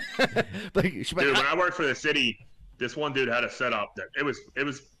 Dude, when I worked for the city, this one dude had a setup that it was.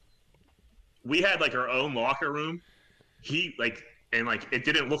 We had like our own locker room. It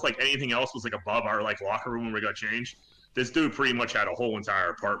didn't look like anything else was like above our like locker room when we got changed. This dude pretty much had a whole entire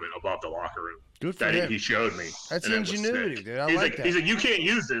apartment above the locker room. Good for him. He showed me. That's ingenuity, dude. I he's like that. He's like, you can't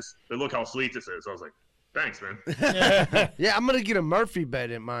use this, but look how sweet this is. I was like, thanks, man. Yeah, I'm gonna get a Murphy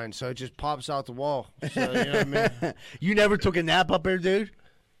bed in mine, so it just pops out the wall. So, you know what I mean? You never took a nap up there, dude?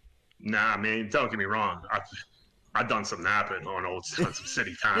 Nah, man. Don't get me wrong. I've done some napping on some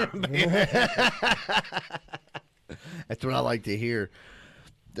city time. That's what I like to hear.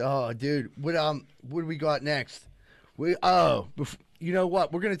 Oh, dude, what do we got next? You know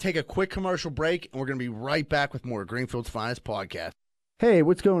what? We're gonna take a quick commercial break, and we're gonna be right back with more Greenfield's Finest Podcast. Hey,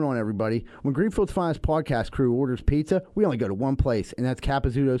 what's going on, everybody? When Greenfield's Finest Podcast crew orders pizza, we only go to one place, and that's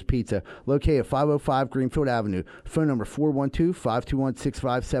Capizzuto's Pizza, located at 505 Greenfield Avenue. Phone number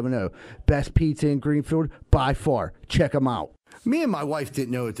 412-521-6570. Best pizza in Greenfield by far. Check them out. Me and my wife didn't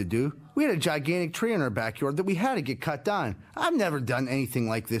know what to do. We had a gigantic tree in our backyard that we had to get cut down. I've never done anything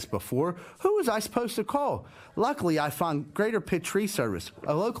like this before. Who was I supposed to call? Luckily, I found Greater Pitt Tree Service,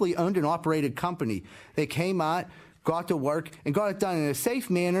 a locally owned and operated company. They came out, got to work, and got it done in a safe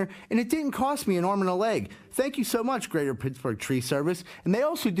manner, and it didn't cost me an arm and a leg. Thank you so much, Greater Pittsburgh Tree Service. And they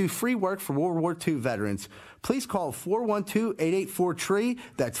also do free work for World War II veterans. Please call 412-884-TREE.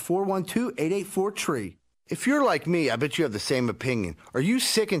 That's 412-884-TREE. If you're like me, I bet you have the same opinion. Are you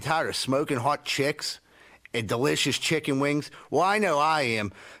sick and tired of smoking hot chicks and delicious chicken wings? Well, I know I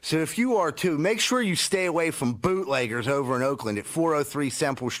am. So if you are too, make sure you stay away from bootleggers over in Oakland at 403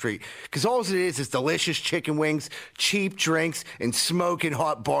 Semple Street. Because all it is delicious chicken wings, cheap drinks, and smoking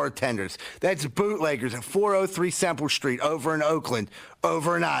hot bartenders. That's bootleggers at 403 Semple Street over in Oakland.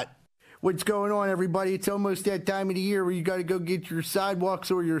 Over and out. What's going on, everybody? It's almost that time of the year where you got to go get your sidewalks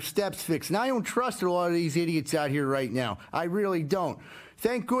or your steps fixed. And I don't trust a lot of these idiots out here right now. I really don't.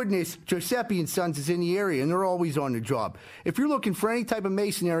 Thank goodness Giuseppe & Sons is in the area, and they're always on the job. If you're looking for any type of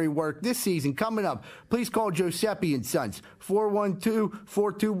masonry work this season coming up, please call Giuseppe & Sons,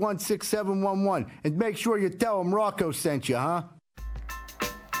 412-421-6711. And make sure you tell them Rocco sent you, huh?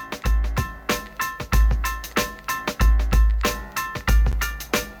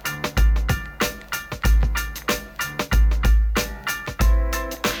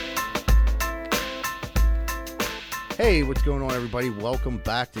 Hey, what's going on, everybody? Welcome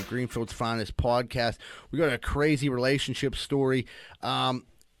back to Greenfield's Finest Podcast. We got a crazy relationship story.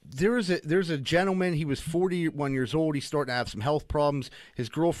 There's a gentleman. He was 41 years old. He's starting to have some health problems. His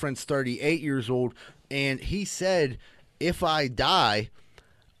girlfriend's 38 years old, and he said, "If I die,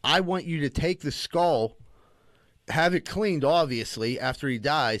 I want you to take the skull, have it cleaned, obviously, after he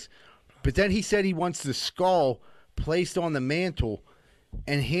dies." But then he said he wants the skull placed on the mantle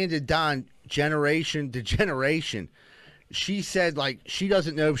and handed down generation to generation. She said, like, she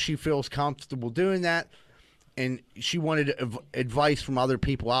doesn't know if she feels comfortable doing that, and she wanted advice from other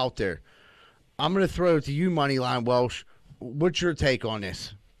people out there. I'm going to throw it to you, Moneyline Welsh. What's your take on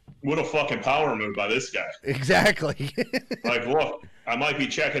this? What a fucking power move by this guy. Exactly. Like, look, I might be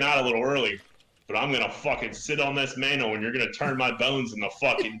checking out a little early, but I'm going to fucking sit on this mantle and you're going to turn my bones into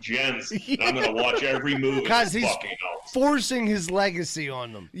fucking gems. Yeah. And I'm going to watch every move. Because he's fucking house. forcing his legacy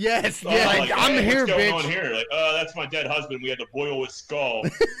on them. Yes. Oh, Yeah. like, hey, I'm here, what's going bitch. on here? Like, that's my dead husband. We had to boil his skull.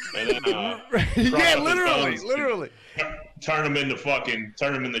 And then, Yeah, crop up his literally, bones, literally. turn them into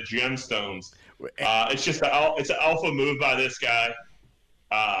gemstones. It's just it's an alpha move by this guy.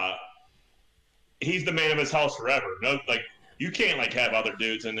 He's the man of his house forever. No, like, you can't like have other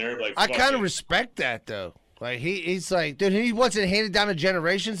dudes in there. Like, I kind of fucking- respect that though. Like he's like, dude, he wants it handed down to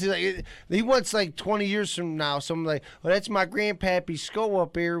generations. He's like, he wants like 20 years from now, someone like, well, that's my grandpappy's skull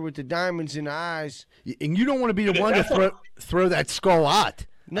up here with the diamonds in the eyes. And you don't want to be the Dude, one to that's throw that skull out.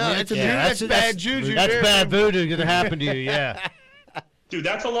 No, I mean, that's, Yeah, that's bad juju. That's there, bad man. voodoo going to happen to you, yeah. Dude,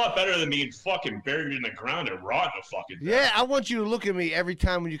 that's a lot better than being fucking buried in the ground and rotting a fucking death. Yeah, I want you to look at me every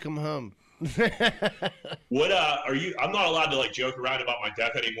time when you come home. What are you? I'm not allowed to like joke around about my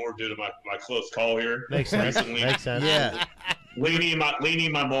death anymore due to my close call here. Makes sense. Recently. Makes sense. Yeah. Leanie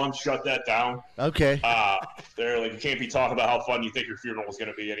and my mom shut that down. Okay. They're like, you can't be talking about how fun you think your funeral is going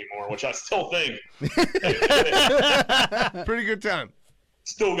to be anymore, which I still think. Pretty good time.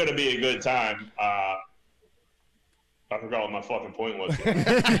 Still going to be a good time. I forgot what my fucking point was.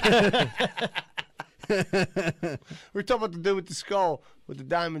 We're talking about the dude with the skull with the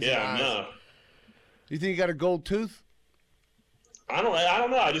diamonds in the Yeah, eyes. no. You think he got a gold tooth? I don't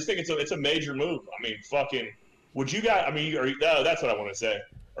know. I just think it's a major move. I mean, fucking. Would you guys? I mean, that's what I want to say.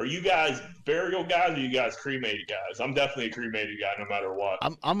 Are you guys burial guys or are you guys cremated guys? I'm definitely a cremated guy, no matter what.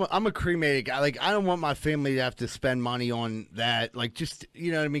 I'm a cremated guy. Like, I don't want my family to have to spend money on that. Like, just,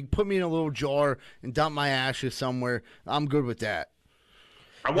 you know what I mean? Put me in a little jar and dump my ashes somewhere. I'm good with that.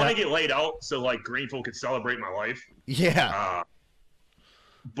 I want to get laid out so like Greenfield could celebrate my life. Yeah.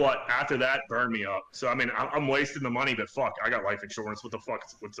 But after that, burn me up. So I mean, I'm wasting the money, but fuck, I got life insurance. What the fuck?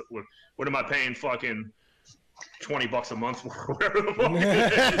 What am I paying? Fucking $20 a month for whatever the fuck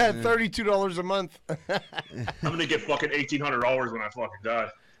it is. $32 a month. I'm gonna get fucking $1,800 when I fucking die.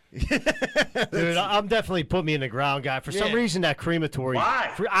 Dude, I'm definitely put me in the ground, guy. For some Yeah. reason, that crematory.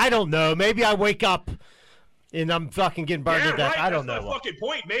 Why? I don't know. Maybe I wake up and I'm fucking getting burned Yeah, to death. right. I don't That's know. my fucking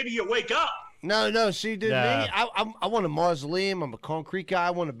point. Maybe you wake up. No. See, dude, Nah. me, I want a mausoleum. I'm a concrete guy.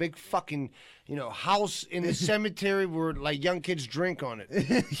 I want a big fucking, house in the cemetery where like young kids drink on it. You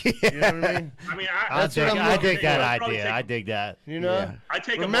know what I mean? I mean, I That's what I'm dig looking that I'd probably idea. take- I dig that. You know? Yeah. I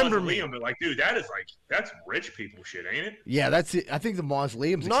take Remember a me. mausoleum, but like, dude, that's rich people shit, ain't it? Yeah, that's it. I think the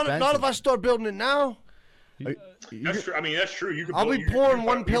mausoleum's expensive. Not if I start building it now. That's true. I mean, that's true. You could I'll build- be you- pouring you-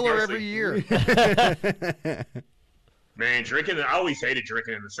 one you pillar personally- every year. Man, drinking. I always hated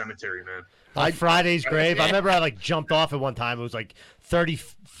drinking in the cemetery, man. On Friday's grave. I remember I like jumped off at one time. It was like 30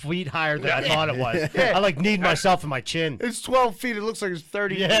 feet higher than I thought it was. I like kneed myself in my chin. It's 12 feet. It looks like it's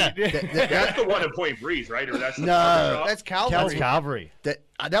 30 Yeah. feet. That's the one in Point Breeze, right? Or that's the No, That's Calvary. That was Calvary.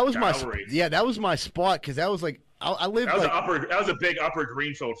 That was my Calvary. that was my spot because that was like I lived That was, like that was a big Upper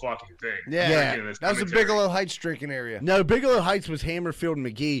Greenfield fucking thing. Yeah. Yeah. Drinking in the That was the cemetery. Bigelow Heights drinking area. no Bigelow Heights was Hammerfield and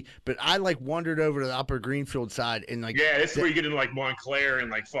McGee, but I like wandered over to the Upper Greenfield side and like Yeah, this is where you get into like Montclair and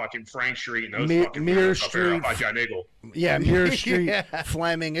like fucking Frank Street and those fucking Mirror roads up there Street. up by John Eagle. yeah Mirror Street, Yeah.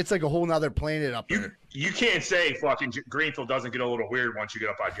 Fleming. It's like a whole nother planet up there. You can't say fucking Greenfield doesn't get a little weird once you get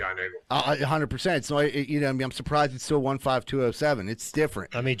up by John Eagle. 100%. So I mean, I'm surprised it's still 15207. It's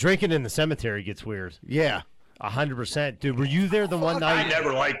different. I mean, drinking in the cemetery gets weird. Yeah. 100%. Dude, were you there the one I night?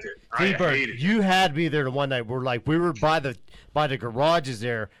 never liked it. I T-Bird, hated it. you had to be there the one night. We were by the garages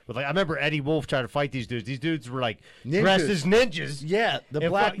there. With like I remember Eddie Wolf trying to fight these dudes. These dudes were like dressed Ninjas. as ninjas. Yeah, the And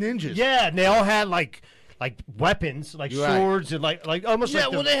Black fuck- Ninjas. Yeah, and they all had like weapons, like You're right. swords and like almost Yeah,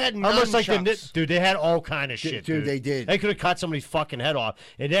 like well, they had almost like nunchucks. dude. They had all kind of shit, dude, they did. They could have cut somebody's fucking head off.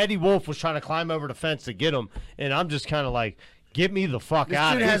 And Eddie Wolf was trying to climb over the fence to get him, and I'm just kind of like, get me the fuck This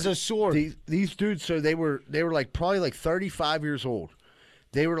out dude of here. has a sword. These dudes, so they were like probably like 35 years old.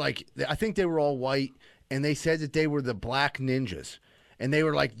 They were like, I think they were all white, and they said that they were the Black Ninjas, and they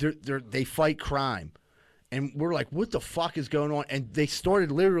were like they fight crime. And we're like, what the fuck is going on? And they started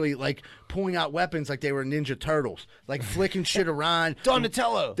literally like pulling out weapons like they were Ninja Turtles, like flicking shit around.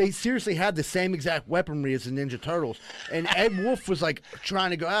 Donatello. They seriously had the same exact weaponry as the Ninja Turtles. And Ed Wolf was like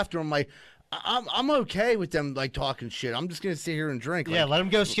trying to go after him. Like, I'm okay with them like talking shit. I'm just gonna sit here and drink. Yeah, Like, let him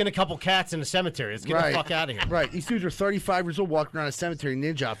go skin a couple cats in the cemetery. Let's get the fuck out of here. Right. These dudes are 35 years old walking around a cemetery in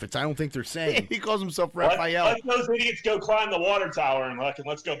ninja outfits. I don't think they're sane. He calls himself Raphael. Let those idiots go climb the water tower and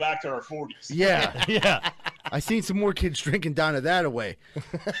let's go back to our 40s. Yeah. Yeah, I seen some more kids drinking down to that away.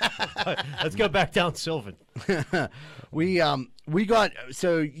 let's go back down Sylvan. We got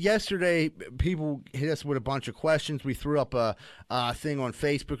so yesterday people hit us with a bunch of questions. We threw up a thing on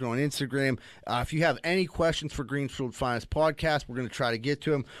Facebook and on Instagram. If you have any questions for Greenfield Finest Podcast, we're going to try to get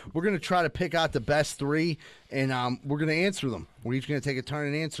to them. We're going to try to pick out the best three, and we're going to answer them. We're each going to take a turn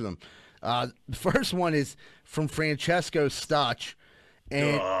and answer them. The first one is from Francesco Stotch.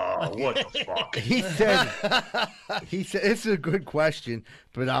 And What the fuck? he said it's a good question,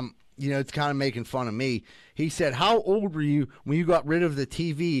 but it's kind of making fun of me. He said, how old were you when you got rid of the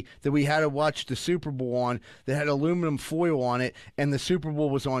TV that we had to watch the Super Bowl on that had aluminum foil on it, and the Super Bowl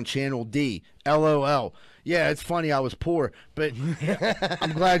was on Channel D? LOL. Yeah, it's funny, I was poor, but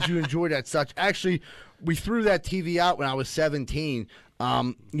I'm glad you enjoyed that such. Actually, we threw that TV out when I was 17.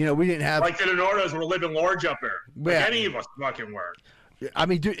 We didn't have Like the Leonardos were living large up there. Like Yeah. any of us fucking were. I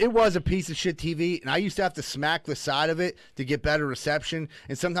mean, dude, it was a piece of shit TV, and I used to have to smack the side of it to get better reception,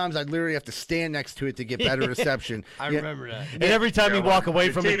 and sometimes I'd literally have to stand next to it to get better reception. I remember that. And every time you walk away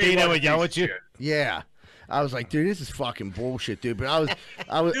The from it, TV Dino was would yell a at you. piece of shit. Yeah. I was like, dude, this is fucking bullshit, dude. But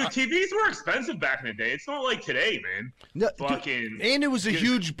I was Dude, TVs were expensive back in the day. It's not like today, man. no, dude, Fucking. And it was a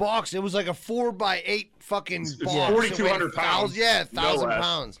huge box. It was like a 4x8 fucking It's box. 4,200 pounds. Yeah, No 1,000 less.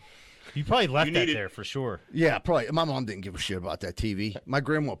 pounds. You probably left You that needed- there for sure. yeah, probably. My mom didn't give a shit about that TV. My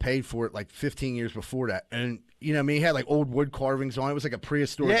grandma paid for it like 15 years before that, and it had like old wood carvings on it. It was like a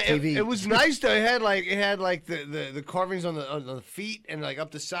prehistoric Yeah, TV. it was nice though. It had like the carvings on the feet and like up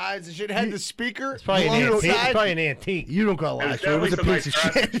the sides and shit. It had the speaker. It's probably an on the antique. It's side. probably an antique. You don't got a lie. It was So it was a definitely piece of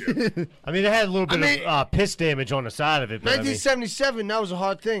some nice shit. craftsmanship. I mean, it had a little bit mean- of piss damage on the side of it. But I mean, 1977. That was a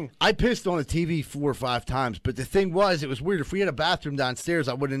hard thing. I pissed on the TV 4 or 5 times, but the thing was, it was weird. If we had a bathroom downstairs,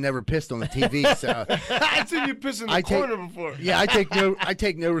 I would have never pissed on the TV. So I seen you piss in the I take- corner before. yeah, I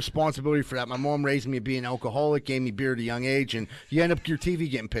take no responsibility for that. My mom raised me to be an alcoholic, gave me beer at a young age, and you end up your TV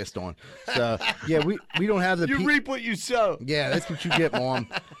getting pissed on. So yeah, we don't have the. You reap what you sow. yeah, that's what you get, Mom.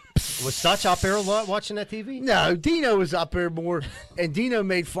 was Stutch up there a lot watching that TV? No, Dino was up there more, and Dino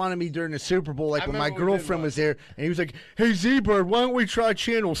made fun of me during the Super Bowl, like I when my remember we did girlfriend one. was there, and he was like, "Hey Z-Bird, why don't we try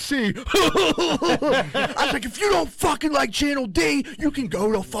Channel C?" I was like, "If you don't fucking like Channel D, you can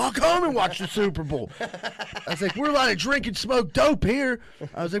go the fuck home and watch the Super Bowl." I was like, "We're allowed to drink and smoke dope here."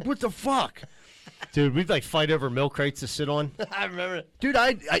 I was like, "What the fuck?" Dude, we'd like fight over milk crates to sit on. I remember it. Dude,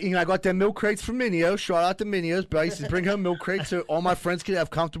 I got them milk crates from Minio. Shout out to Minio's, but I used to bring home milk crates so all my friends could have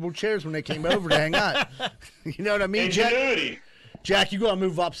comfortable chairs when they came over to hang out. You know what I mean, Jack? Ingenuity. Jack, you gotta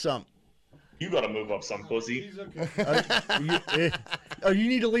move up some. You gotta move up some, pussy. You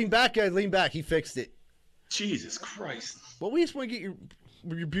need to lean back. Lean back. He fixed it. Jesus Christ. Well, we just want to get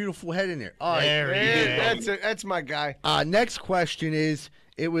your beautiful head in there. All right. There he Yeah, is. that's my guy. Next question is,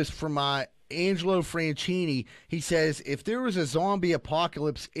 it was from Angelo Franchini. He says, if there was a zombie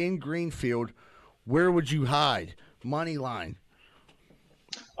apocalypse in Greenfield, where would you hide? Money line.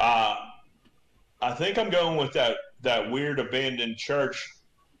 I think I'm going with that weird abandoned church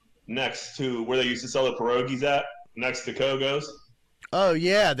next to where they used to sell the pierogies at, next to Kogo's. Oh,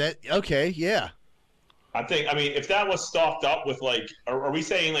 yeah. Okay, yeah. I mean, if that was stocked up with are we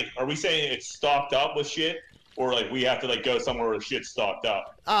saying it's stocked up with shit, or like we have to like go somewhere where shit's stocked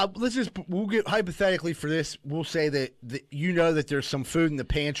up? We'll get hypothetically for this. We'll say that you know that there's some food in the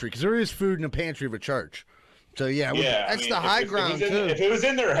pantry because there is food in the pantry of a church. So yeah, that's the high ground too. If it was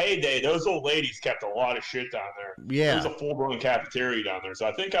in their heyday, those old ladies kept a lot of shit down there. Yeah, there was a full-blown cafeteria down there, so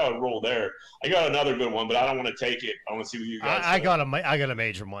I think I would roll there. I got another good one, but I don't want to take it. I want to see what you guys. I got a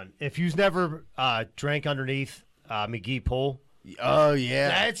major one. If you've never drank underneath McGee Pool. Oh yeah,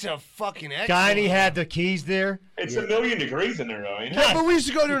 that's a fucking excellent. Guy, and he had the keys there. It's 1,000,000 degrees in there, though. Ain't it? Yeah, but we used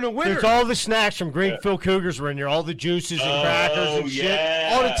to go there in the winter. There's all the snacks from Greenfield Cougars were in there. All the juices and crackers and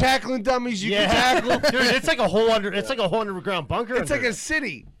shit. All the tackling dummies you can tackle. Dude, it's like a whole underground bunker. It's like a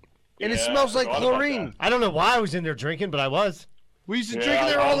city, and it smells like chlorine. I don't know why I was in there drinking, but I was. We used to drink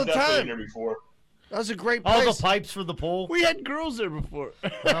there all the time. In there before. That was a great place. All the pipes for the pool. We had girls there before.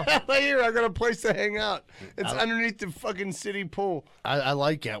 Right here, I got a place to hang out. It's underneath the fucking city pool. I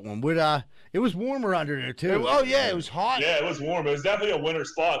like that one. It was warmer under there too. It was hot. Yeah, it was warm. It was definitely a winter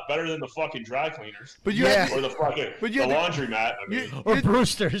spot, better than the fucking dry cleaners. But you or the laundromat. I mean. Or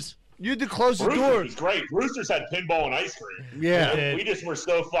Brewster's. You had to close the Brewster's door. was great. Brewster's had pinball and ice cream. Yeah. We just were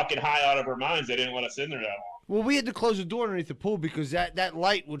so fucking high out of our minds they didn't let us in there that long. Well, we had to close the door underneath the pool because that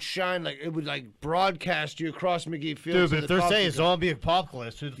light would shine it would broadcast you across McGee Field. Dude, but if they're saying zombie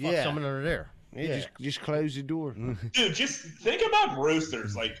apocalypse, who the fuck's Yeah. coming under there? Yeah, just close the door. Dude, just think about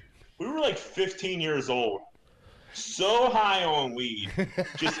Brewster's. We were 15 years old, so high on weed,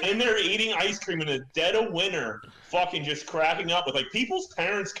 just in there eating ice cream in the dead of winter, fucking just cracking up with people's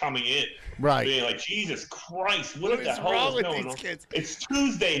parents coming in. Right. Being like, Jesus Christ, what the is hell wrong is with going these on? kids? It's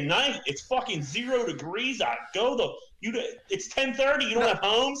Tuesday night. It's fucking 0 degrees out. It's 10:30. You don't have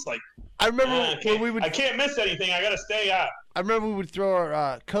homes. I remember when we would. I can't miss anything. I gotta stay out. I remember we would throw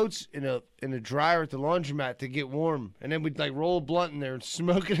our coats in a dryer at the laundromat to get warm, and then we'd roll a blunt in there and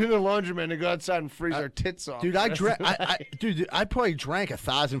smoke it in the laundromat and go outside and freeze our tits off. Dude, I probably drank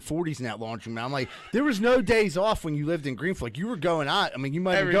 1,040s in that laundromat. I'm like, there was no days off when you lived in Greenfield. You were going out. I mean, you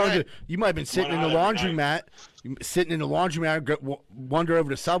might have been sitting in the laundromat, wander over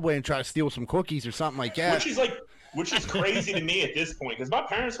to Subway and try to steal some cookies or something like that. Which is crazy to me at this point because my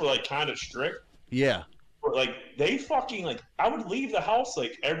parents were kind of strict. Yeah. But, they fucking I would leave the house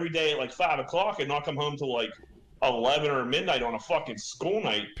every day at 5 o'clock and not come home till 11 or midnight on a fucking school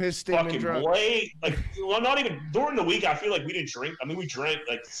night. Pissed in and fucking drunk. late. Not even during the week. I feel like we didn't drink. I mean, we drank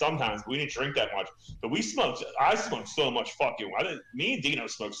sometimes, but we didn't drink that much. But we smoked. I smoked so much fucking. Me and Dino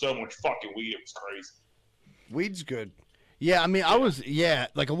smoked so much fucking weed. It was crazy. Weed's good. Yeah, I mean, a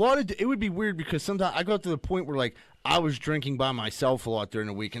lot of it would be weird because sometimes I got to the point where I was drinking by myself a lot during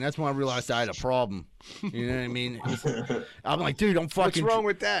the week, and that's when I realized I had a problem. You know what I mean? I'm like, dude, I'm fucking. What's wrong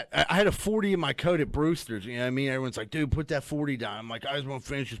with that? I had a 40 in my coat at Brewster's. You know what I mean? Everyone's like, dude, put that 40 down. I'm like, I just want to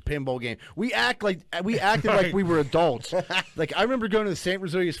finish this pinball game. We acted like we were adults. I remember going to the St.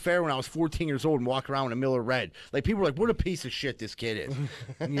 Rosilius Fair when I was 14 years old and walking around with a Miller Red. People were like, what a piece of shit this kid is.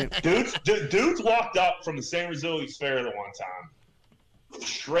 You know? Dudes walked up from the St. Rosilius Fair the one time,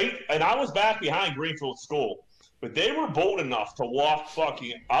 straight, and I was back behind Greenfield School. But they were bold enough to walk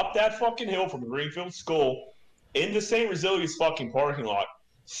fucking up that fucking hill from Greenfield School into St. Rosilius fucking parking lot,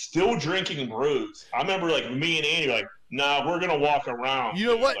 still drinking brews. I remember me and Andy nah, we're gonna walk around. You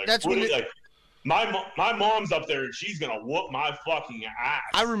know what? That's when my mom's up there and she's gonna whoop my fucking ass.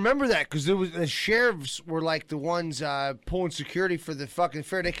 I remember that because the sheriffs were the ones pulling security for the fucking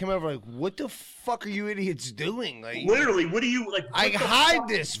fair. They come over what the fuck are you idiots doing? Literally, what do you hide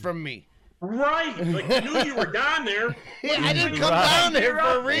this from me. Right, you knew you were down there. Yeah, I didn't come down there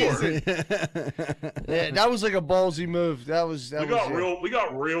for a reason. Yeah, that was a ballsy move. We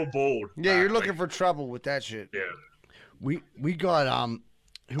got real bold. Yeah, you're looking for trouble with that shit. Yeah. We got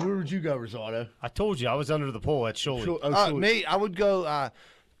where would you go, Rosado? I told you I was under the pool at Shuley. Me, I would go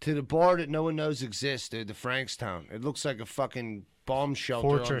to the bar that no one knows exists, dude, the Frankstown. It looks like a fucking bomb shelter.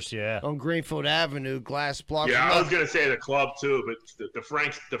 Fortress, on Greenfield Avenue, glass block. Yeah, I was gonna say the club too, but the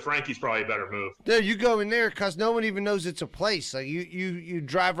Frankie's probably a better move. Dude, you go in there because no one even knows it's a place. You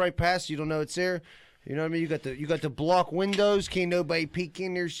drive right past, you don't know it's there. You know what I mean? You got the block windows. Can't nobody peek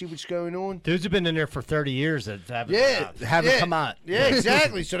in there, see what's going on. Dudes have been in there for 30 years that haven't come out. Yeah,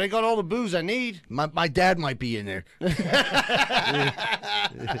 exactly. So they got all the booze I need. My dad might be in there.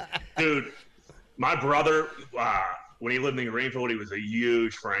 Dude, my brother, when he lived in Greenfield, he was a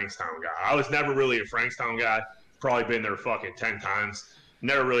huge Frankstown guy. I was never really a Frankstown guy. Probably been there fucking 10 times.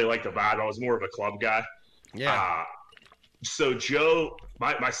 Never really liked the vibe. I was more of a club guy. Yeah. So Joe,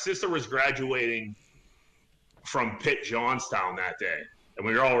 my sister was graduating from Pitt Johnstown that day, and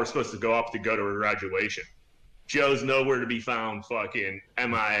we all were supposed to go up to go to her graduation. Joe's nowhere to be found, fucking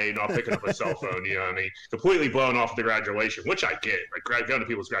MIA, not picking up a cell phone, you know what I mean? Completely blown off the graduation, which I get. Like, going to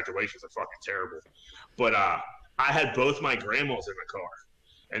people's graduations are fucking terrible. But I had both my grandmas in the car,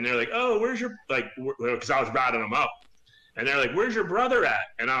 and they're like, oh, where's your, like, because I was riding them up. And they're like, where's your brother at?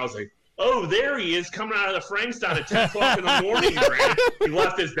 And I was like, oh, there he is, coming out of the Frankstown at 10 o'clock in the morning, Grant. He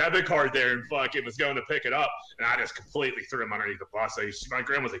left his debit card there and fucking was going to pick it up. And I just completely threw him underneath the bus. So my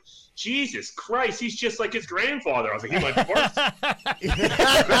grandma was like, Jesus Christ, he's just like his grandfather. I was like, he might be worse.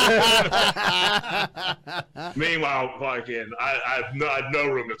 Meanwhile, fucking, I had no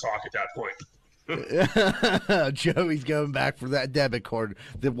room to talk at that point. Joey's going back for that debit card.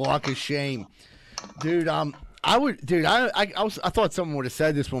 The walk of shame. Dude, I thought someone would have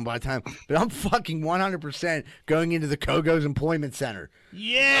said this one by the time, but I'm fucking 100% going into the Kogo's Employment Center.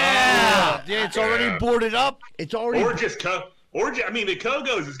 Yeah, it's already boarded up. It's already I mean, the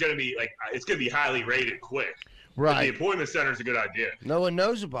Kogo's is going to be like, it's going to be highly rated quick. Right. But the Employment Center is a good idea. No one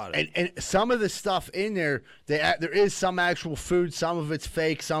knows about it. And some of the stuff in there, there is some actual food. Some of it's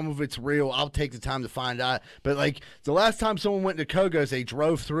fake. Some of it's real. I'll take the time to find out. But, like, the last time someone went to Kogo's, they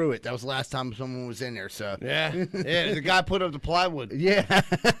drove through it. That was the last time someone was in there. So Yeah, the guy put up the plywood. Yeah.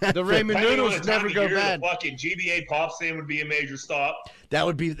 The ramen noodles never go bad. The fucking GBA pop stand would be a major stop. That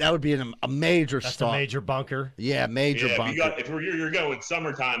would be a major That's stop. a major bunker. Yeah, major bunker. If you're going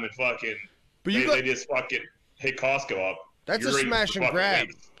summertime and fucking, But they just fucking hit Costco up. That's You're a ready smash for and fucking grab.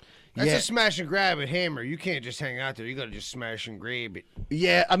 wait. That's a smash and grab at Hammer. You can't just hang out there. You got to just smash and grab it.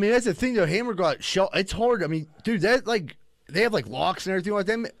 Yeah, I mean, that's the thing, though. Hammer got it's hard. I mean, dude, that, like, they have, like, locks and everything like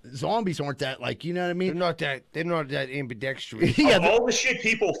that. Zombies aren't that, like, you know what I mean? They're not that ambidextrous. Yeah, all the shit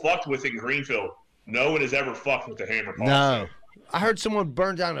people fucked with in Greenfield, no one has ever fucked with the Hammer pop no. stand. I heard someone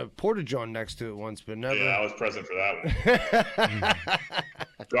burn down a porta-john next to it once, but never. Yeah, I was present for that one.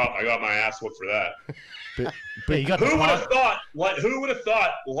 I got my ass whooked for that. But you got Who would have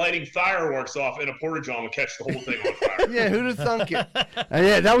thought lighting fireworks off in a porta-john would catch the whole thing on fire? Yeah, who'd have thunk it?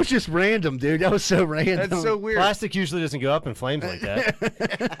 Yeah, that was just random, dude. That was so random. That's so weird. Plastic usually doesn't go up in flames like that.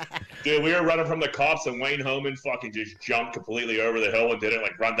 Dude, we were running from the cops, and Wayne Homan fucking just jumped completely over the hill and didn't,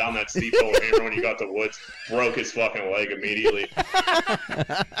 like, run down that steep hill with Hammer when he got to the woods. Broke his fucking leg immediately.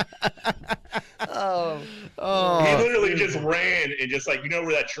 Oh. He literally just ran and just, like, you know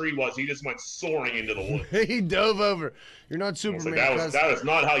where that tree was? He just went soaring into the woods. He dove over. You're not It's like, Superman. cuz. that was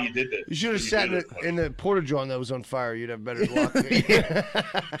not how you did this. You should have sat in the porta-john that was on fire. You'd have better luck.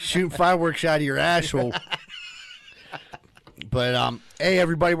 Shooting fireworks out of your asshole. But, hey,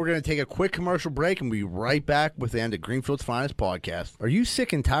 everybody, we're going to take a quick commercial break and be right back with the end of Greenfield's Finest podcast. Are you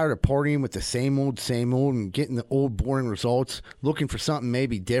sick and tired of partying with the same old, and getting the old, boring results? Looking for something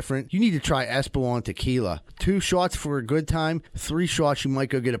maybe different? You need to try Espolon Tequila. 2 shots for a good time, 3 shots you might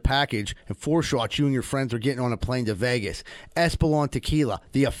go get a package, and 4 shots you and your friends are getting on a plane to Vegas. Espolon Tequila,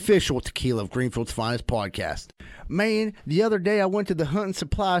 the official tequila of Greenfield's Finest podcast. Man, the other day I went to the hunting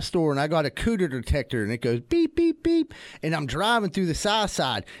supply store and I got a cooter detector and it goes beep, beep, beep. And I'm driving through the south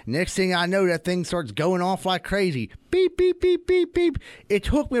side. Next thing I know, that thing starts going off like crazy. Beep, beep, beep, beep, beep. It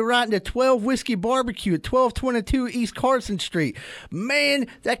took me right into 12 Whiskey Barbecue at 1222 East Carson Street. Man,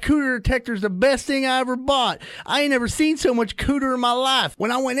 that cooter detector is the best thing I ever bought. I ain't never seen so much cooter in my life.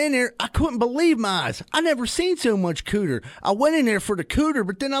 When I went in there, I couldn't believe my eyes. I never seen so much cooter. I went in there for the cooter,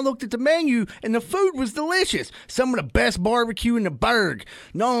 but then I looked at the menu and the food was delicious. Some of the best barbecue in the burg.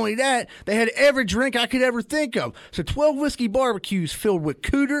 Not only that, they had every drink I could ever think of. So 12 Whiskey Barbecues filled with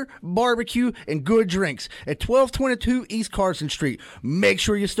cooter, barbecue, and good drinks at 1222 East Carson Street. Make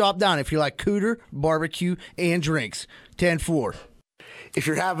sure you stop down if you like cooter, barbecue, and drinks. 10-4. If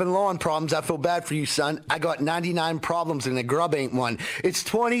you're having lawn problems, I feel bad for you, son. I got 99 problems and the grub ain't one. It's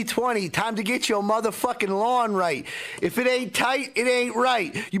 2020. Time to get your motherfucking lawn right. If it ain't tight, it ain't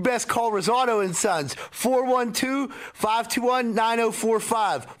right. You best call Rosado and Sons.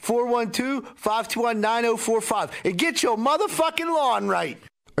 412-521-9045. 412-521-9045. And get your motherfucking lawn right.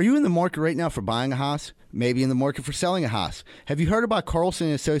 Are you in the market right now for buying a house? Maybe in the market for selling a house. Have you heard about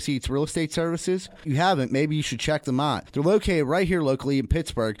Carlson & Associates Real Estate Services? If you haven't, maybe you should check them out. They're located right here locally in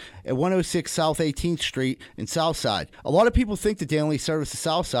Pittsburgh at 106 South 18th Street in Southside. A lot of people think that they only service the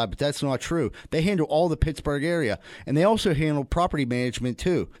Southside, but that's not true. They handle all the Pittsburgh area, and they also handle property management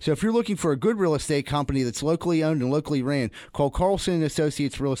too. So if you're looking for a good real estate company that's locally owned and locally ran, call Carlson &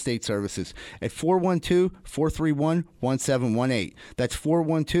 Associates Real Estate Services at 412-431-1718. That's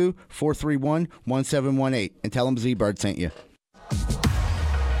 412-431-1718. And tell them Z-Bird sent you.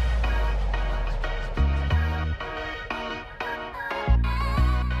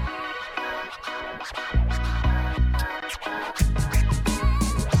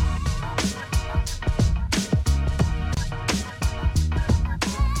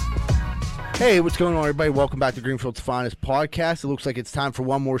 Hey, what's going on, everybody? Welcome back to Greenfield's Finest Podcast. It looks like it's time for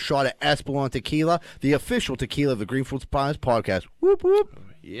one more shot at Espolon Tequila, the official tequila of the Greenfield's Finest Podcast. Whoop, whoop.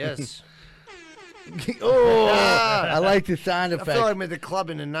 Yes. Oh, I like the sound I effect. feel like I'm at the club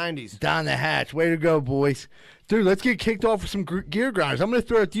in the 90s. Down the hatch. Way to go, boys. Dude, let's get kicked off with some gear grinders. I'm going to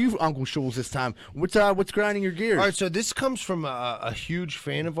throw it to you, Uncle Schulz, this time. What's grinding your gears? All right, so this comes from a huge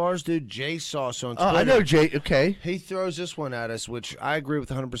fan of ours, dude, Jay Sauce on Twitter. I know, Jay. Okay. He throws this one at us, which I agree with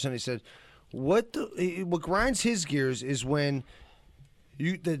 100%. He said, what grinds his gears is when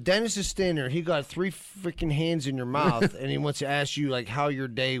the dentist is standing there, he got 3 freaking hands in your mouth, and he wants to ask you, like, how your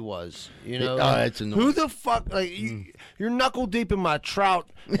day was. You know? That's annoying. Who the fuck, like, you're knuckle deep in my trout,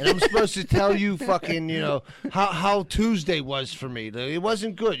 and I'm supposed to tell you fucking, you know, how Tuesday was for me. It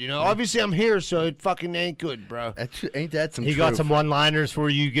wasn't good, you know? Obviously, I'm here, so it fucking ain't good, bro. Ain't that some He got some one-liners for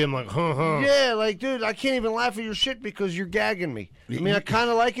you. You give him like, Yeah, like, dude, I can't even laugh at your shit because you're gagging me. I mean, I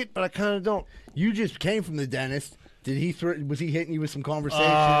kind of like it, but I kind of don't. You just came from the dentist. Did he was he hitting you with some conversation?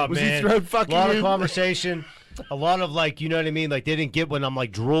 Was man. he throat fucking A lot you? of conversation. A lot of, like, you know what I mean? Like, they didn't get when I'm,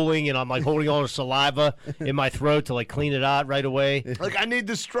 like, drooling and I'm, like, holding all the saliva in my throat to, like, clean it out right away. Like, I need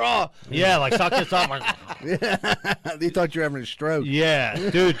the straw. Yeah, like, suck this up. Like, They thought you were having a stroke. yeah.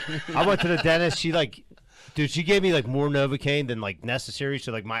 Dude, I went to the dentist. She gave me, like, more Novocaine than, like, necessary.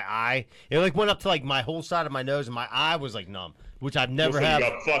 So, like, my eye, it, like, went up to, like, my whole side of my nose, and my eye was, like, numb, which I've never Looks like had. you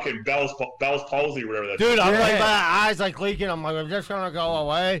got fucking Bell's palsy, whatever that. Dude, I'm like, my eyes, like, leaking. I'm like, I'm just going to go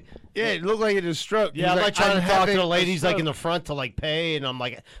away. Yeah, it looked like it was stroke. Yeah, I'm like trying to talk to the ladies, like, in the. the front to, like, pay, and I'm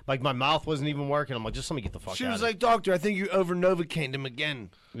like my mouth wasn't even working. I'm like, just let me get the fuck She out was of like, doctor, I think you over Novocained him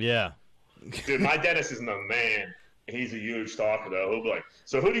again. Yeah. Dude, my dentist isn't a man. He's a huge talker, though. He'll be like,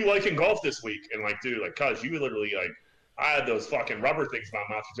 so who do you like in golf this week? And, like, dude, like, cuz you literally, like, I had those fucking rubber things in my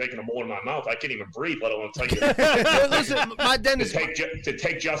mouth. You're taking them all in my mouth. I can't even breathe, let alone tell you Listen, my dentist. to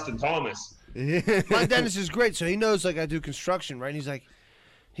take Justin Thomas. My dentist is great, so he knows, like, I do construction, right? And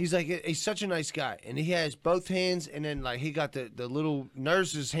he's such a nice guy, and he has both hands, and then, like, he got the little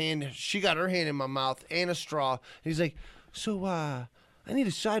nurse's hand. She got her hand in my mouth and a straw. And he's like, so I need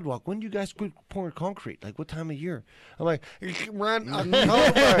a sidewalk. When do you guys quit pouring concrete? Like, what time of year? I'm like, Ron, October.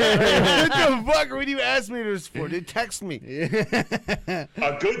 What the fuck? What do you ask me this for? Dude, text me. A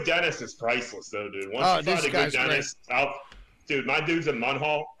good dentist is priceless, though, dude. Once you this find a guy's good dentist, dude, my dude's in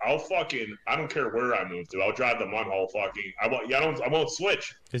Munhall. I don't care where I move to. I'll drive to Munhall. I won't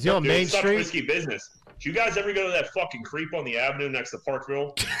switch. Is he on Dude, Main it's such Street? risky business. Do you guys ever go to that fucking creep on the avenue next to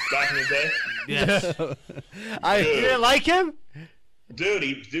Parkville back in the day? Yes. Dude. You didn't like him? Dude,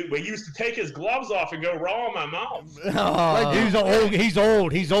 we used to take his gloves off and go raw in my mouth. He's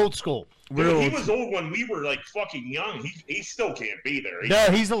old school. Dude, he was old when we were like fucking young. He still can't be there.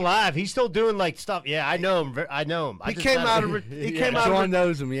 No, he's alive. He's still doing, like, stuff. Yeah, I know him. He came out of John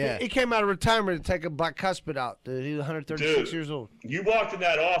knows him, yeah. He came out of retirement to take a bicuspid out. Dude, he was 136 Dude, years old. You walked in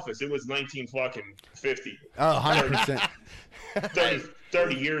that office, it was 1950. Oh, 100%.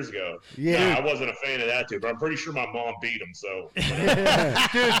 30 years ago. Yeah. Nah, I wasn't a fan of that dude, but I'm pretty sure my mom beat him, so.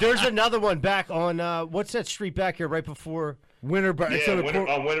 Dude, there's another one back on, what's that street back here right before? Winterburn. Yeah,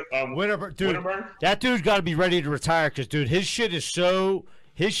 Winterburn. Dude, Winterburn? that dude's got to be ready to retire because, dude, his shit is so...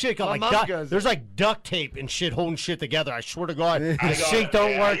 His shit got, My like, mom goes there's, like, duct tape and shit holding shit together. I swear to God. The I sink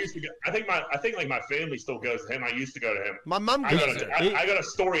don't work. I think like my family still goes to him. I used to go to him. My mom I goes there. got a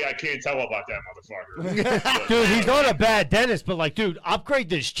story I can't tell about that motherfucker. Dude, he's not a bad dentist, but, like, dude, upgrade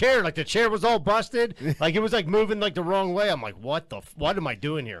this chair. Like, the chair was all busted. Like, it was, like, moving, like, the wrong way. I'm like, what am I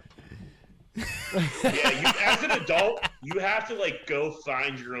doing here? Yeah, as an adult, you have to, like, go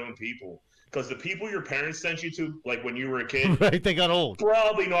find your own people. Because the people your parents sent you to, like, when you were a kid, Right, they got old.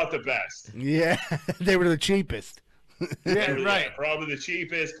 probably not the best. Yeah, they were the cheapest. Yeah, right. Probably the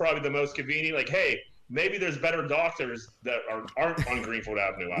cheapest, probably the most convenient. Like, hey, maybe there's better doctors that aren't on Greenfield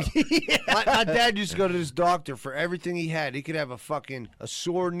Avenue. Out there. My dad used to go to this doctor for everything he had. He could have a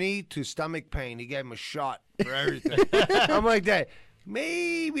sore knee to stomach pain. He gave him a shot for everything. I'm like, Dad,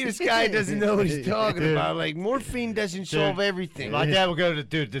 maybe this guy doesn't know what he's talking about. Like, morphine doesn't solve everything. My dad will go to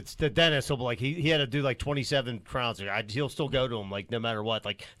the dentist. He'll be like, he had to do like 27 crowns. He'll still go to him like no matter what.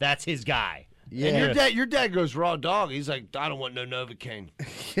 Like that's his guy. Yeah. And your dad goes raw dog. He's like, I don't want no Novocaine.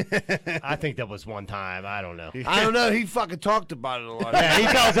 I think that was one time. I don't know. I don't know. He fucking talked about it a lot. Yeah, he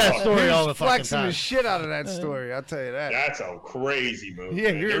tells that story all the fucking flexing time. the shit out of that story. I'll tell you that. That's a crazy move.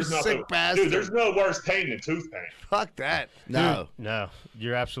 Yeah, man. you're There's a sick bastard. Dude, there's no worse pain than tooth pain. Fuck that. No. No,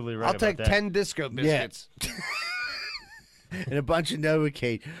 you're absolutely right. I'll take about that. 10 disco biscuits. And a bunch of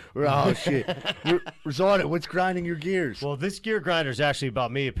Novocaine. Oh, shit. Rosado, what's grinding your gears? Well, this gear grinder is actually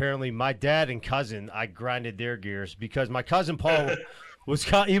about me. Apparently, my dad and cousin, I grinded their gears because my cousin Paul was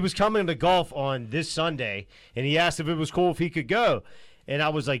coming to golf on this Sunday, and he asked if it was cool if he could go. And I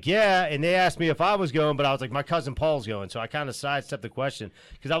was like, yeah. And they asked me if I was going, but I was like, my cousin Paul's going. So I kind of sidestepped the question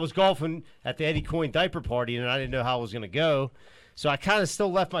because I was golfing at the Eddie Coyne diaper party, and I didn't know how I was going to go. So I kind of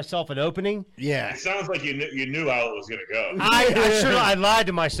still left myself an opening. Yeah. It sounds like you knew how it was going to go. I lied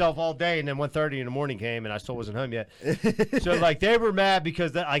to myself all day, and then 1:30 in the morning came, and I still wasn't home yet. So like they were mad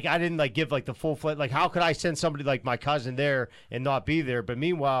because I didn't like give like the full flat. Like how could I send somebody like my cousin there and not be there? But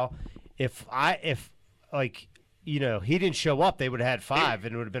meanwhile, if like you know he didn't show up, they would have had 5,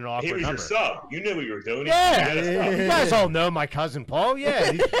 and it would have been an awkward He was number. your sub. You knew what you were doing. Yeah, You you guys all know my cousin Paul.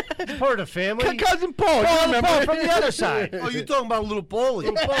 Yeah, he's part of the family. Cousin Paul. Paul, you remember? Paul from the other side. Oh, you're talking about little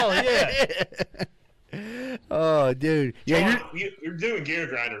Paulie. Paul, yeah. Oh, dude. Yeah, John, you're doing gear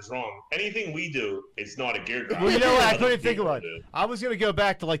grinders wrong. Anything we do, it's not a gear grinder. Well, you know what? I Other couldn't think people about do. it. I was going to go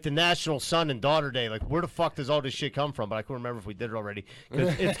back to, like, the National Son and Daughter Day. Like, where the fuck does all this shit come from? But I couldn't remember if we did it already.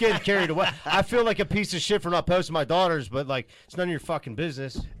 Because it's getting carried away. I feel like a piece of shit for not posting my daughters, but, like, it's none of your fucking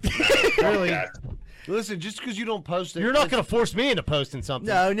business. Really. Yeah. Listen, just because you don't post it, You're not going to force me into posting something.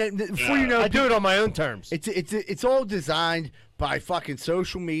 No, before you know, I do it on my own terms. it's all designed by fucking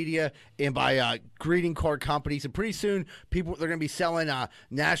social media and by greeting card companies, and pretty soon they're going to be selling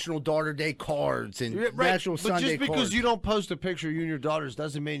National Daughter Day cards and National but Sunday just because cards. you don't post a picture of you and your daughters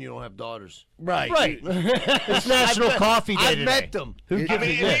doesn't mean you don't have daughters. Right. It's National Coffee Day I've today. met them. Who I gives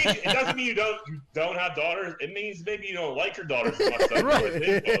mean, a shit? it doesn't mean you don't have daughters. It means maybe you don't like your daughters as much as Right.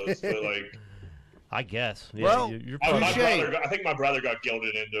 they post. But like, I guess. Yeah, Well, you're I probably think my brother got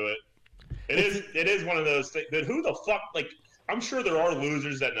guilted into it. It is one of those things. But who the fuck? Like, I'm sure there are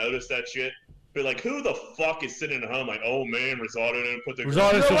losers that notice that shit. But like, who the fuck is sitting at home like, oh man, Rosado didn't put the.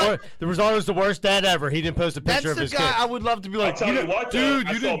 Rosado's the worst dad ever. He didn't post a That's picture of the his guy kid. I would love to be I'll like, tell you what, dude,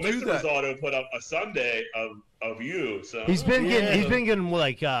 though, you I saw didn't do Mr. that. Rosado put up a Sunday of you. So He's been getting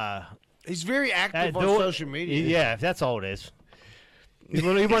like He's very active on the- social media. Yeah, that's all it is. He's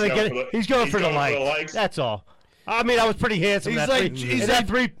going he's for the going for the likes. likes. That's all. I mean, I was pretty handsome. He's in like- in that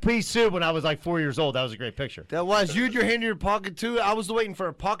three-piece suit when I was like 4 years old. That was a great picture. That was you had your hand in your pocket too. I was waiting for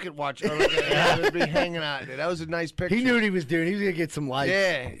a pocket watch. Or like a, be hanging out there. That was a nice picture. He knew what he was doing. He was going to get some likes.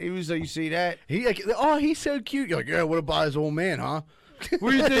 Yeah, he was like, you see that? He like, oh, he's so cute. You're like, yeah, what about his old man, huh?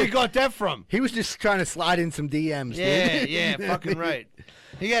 Where do you think he got that from? He was just trying to slide in some DMs. Yeah, dude. yeah, fucking right.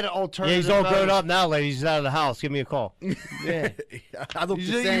 He had an Yeah, alternative. he's all grown motive. up now, ladies. He's out of the house. Give me a call. Yeah. I look You,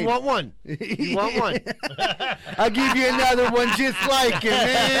 the say same. you want one? You want one? I'll give you another one just like it,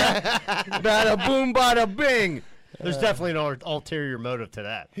 man. Bada boom, bada bing. There's definitely an ulterior motive to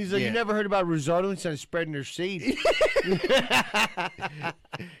that. He's like, Yeah. you never heard about risotto instead of spreading their seed?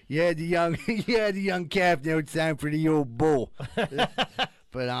 Yeah, the young calf. Now it's time for the old bull.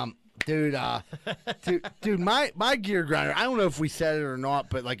 But dude, my gear grinder. I don't know if we said it or not,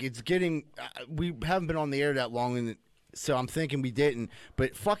 but like it's getting. We haven't been on the air that long, and so I'm thinking we didn't.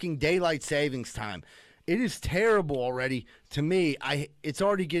 But fucking daylight savings time. It is terrible already to me. It's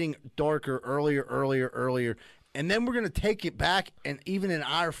already getting darker earlier. And then we're gonna take it back and even an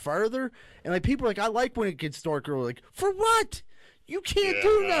hour further. And like people are like, I like when it gets dark early. Like, for what? You can't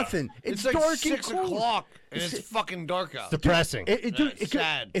do nothing. It's like dark 6 and cold. o'clock, and it's fucking dark out. Depressing. Dude, That's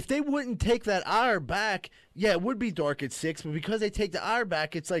sad. If they wouldn't take that hour back, yeah, it would be dark at 6. But because they take the hour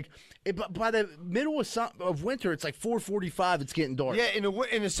back, it's like by the middle of winter, it's like 4:45. It's getting dark. Yeah,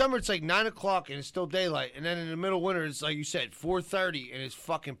 in the summer it's like 9 o'clock and it's still daylight, and then in the middle of winter it's like you said 4:30 and it's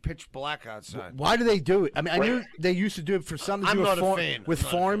fucking pitch black outside. Why do they do it? I mean, I knew they used to do it for something to I'm do not with, a fan. with I'm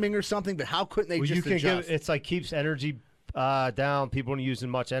not a farming or something. But how couldn't they Well, just you can adjust? it's like keeps energy down. People aren't using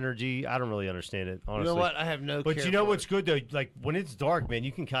much energy. I don't really understand it, honestly. You know what? I have no. But care you know for what's it. good though? Like when it's dark, man,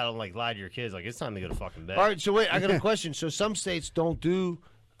 you can kind of like lie to your kids, like it's time to go to fucking bed. All right, so wait, I got a question. So some states don't do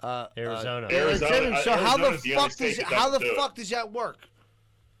Arizona. Arizona. So how the Arizona's the only fuck state does that how the doesn't do it. fuck does that work?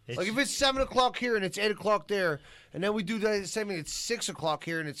 It's- Like if it's 7 o'clock here and it's 8 o'clock there, and then we do the same thing. It's 6 o'clock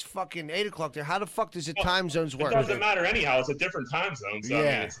here and it's fucking 8 o'clock there. How the fuck does the time zones It work? doesn't matter anyhow. It's a different time zone. So I mean,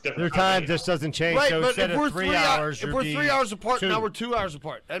 it's different. Their time anyhow. just doesn't change. Right, so but instead if we're of 3 hours, if we're 3 hours apart, 2. now we're 2 hours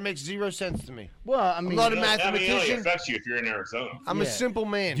apart. That makes zero sense to me. Well, I mean, not a I mean, it only mathematician. affects you if you're in Arizona. I'm a simple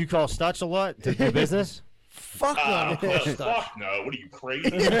man. Do you call Stutch a lot to do business? Fuck no, I don't call stuff. Fuck no. What are you, crazy?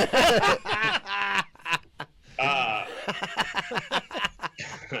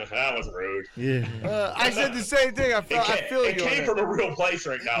 That was rude. yeah. I said the same thing. I feel It you on came that. from a real place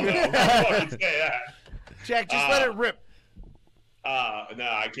right now, though. I'm gonna fucking say that. Jack, just let it rip. No,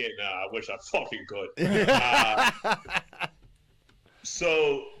 I can't. No, I wish I fucking could.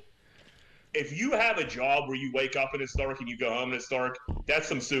 So, if you have a job where you wake up and it's dark and you go home and it's dark, that's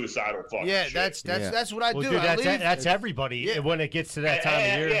some suicidal fucking Yeah, shit. that's what I Well, do. dude, I leave. that's everybody Yeah. when it gets to that time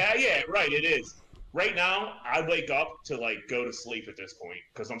of year. Yeah, right. It is. Right now, I wake up to like go to sleep at this point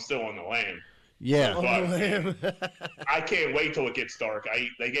because I'm still on the land. Yeah. But I can't wait till it gets dark.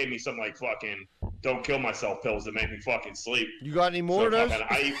 They gave me some like fucking don't kill myself pills that make me fucking sleep. You got any more So of those?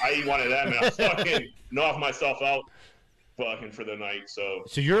 fucking, I eat one of them and I fucking knock myself out fucking for the night. So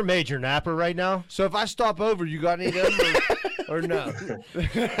So you're a major napper right now? So if I stop over, you got any of them or no?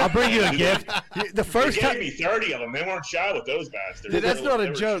 I'll bring you a gift. The they first gave time. me 30 of them. They weren't shy with those bastards. Dude, that's not a They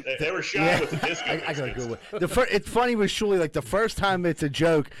were- joke. They were shy with the disco. I got a biscuits. good one. It's funny with Shuley. Like the first time it's a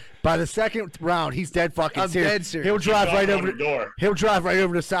joke. By the second round, he's dead fucking I'm serious. dead serious. He'll drive Knock right on over. your door. He'll drive right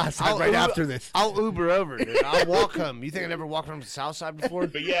over to South Side right after this. I'll Uber over, dude. I'll walk home. You think I never walked from the South Side before?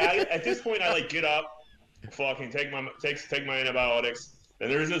 But yeah, at this point, I like get up, fucking take my antibiotics, and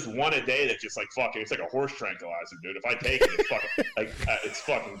there's this one a day that just like fucking, it's like a horse tranquilizer, dude. If I take it, it's fucking like it's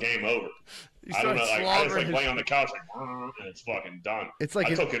fucking game over. I don't know, like I just like laying on the couch like, and it's fucking done. It's like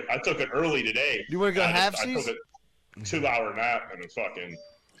I took it early today. You wanna go I halfsies? took a 2-hour nap, and it's fucking.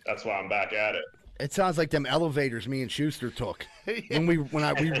 That's why I'm back at it. It sounds like them elevators me and Schuster took when we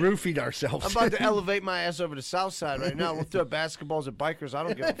roofied ourselves. I'm about to elevate my ass over to South Side right now. We'll throw basketballs at bikers. I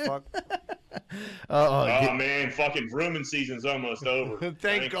don't give a fuck. Oh man, fucking grooming season's almost over.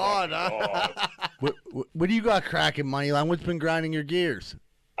 Thank God, fucking huh? God. what do you got cracking, Moneyline? What's been grinding your gears?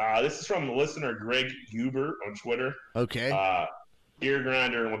 This is from the listener Greg Huber on Twitter. Okay. Gear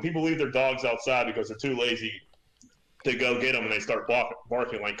grinder. And when people leave their dogs outside because they're too lazy to go get them, and they start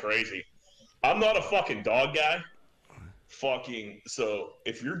barking like crazy. I'm not a fucking dog guy. So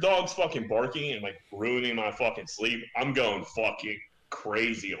if your dog's fucking barking and like ruining my fucking sleep, I'm going fucking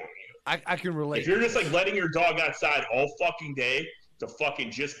crazy on you. I can relate. If you're just like letting your dog outside all fucking day to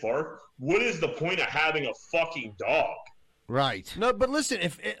fucking just bark, what is the point of having a fucking dog? Right. No, but listen,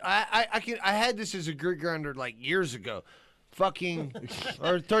 I had this as a grid grinder like years ago, fucking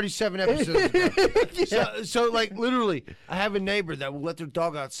or 37 episodes ago. So like literally, I have a neighbor that will let their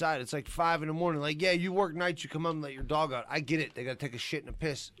dog outside. It's like 5 a.m. Like, yeah, you work nights, you come home and let your dog out. I get it. They gotta take a shit and a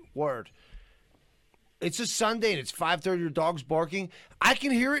piss. Word. It's a Sunday and it's 5:30. Your dog's barking. I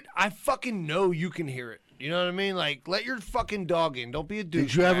can hear it. I fucking know you can hear it. You know what I mean? Like, let your fucking dog in. Don't be a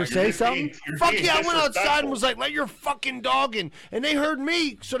douche. Did you ever say something? Fuck yeah, I went outside and was like, let your fucking dog in. And they heard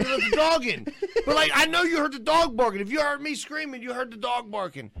me, so they let the dog in. But, like, I know you heard the dog barking. If you heard me screaming, you heard the dog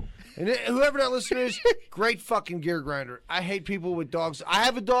barking. And whoever that listener is, great fucking gear grinder. I hate people with dogs. I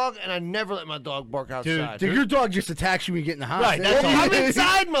have a dog, and I never let my dog bark outside. Dude, your dog just attacks you when you get in the house. Right, that's all. I'm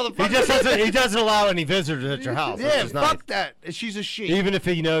inside, motherfucker. He doesn't allow any visitors at your house. Yeah, which is nice. fuck that. She's a she. Even if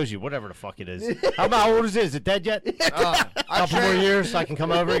he knows you, whatever the fuck it is. How old is it? Is it dead yet? I Couple more years so I can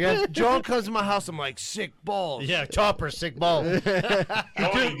come over again? John comes to my house, I'm like, sick balls. Yeah, chopper, sick ball.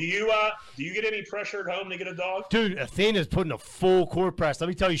 Johnny, do you get any pressure at home to get a dog? Dude, Athena's putting a full court press. Let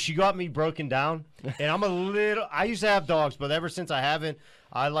me tell you, she got me broken down. And I used to have dogs, but ever since I haven't,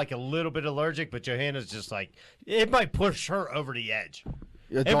 I like a little bit allergic, but Johanna's just like, it might push her over the edge.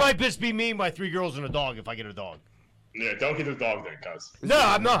 It might just be me, my 3 girls, and a dog if I get a dog. Yeah, don't get the dog then, cuz. No,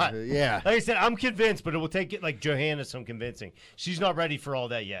 I'm not. Yeah. Like I said, I'm convinced, but it will take it like Johanna some convincing. She's not ready for all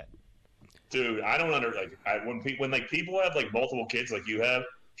that yet. Dude, I don't when people have like multiple kids like you have,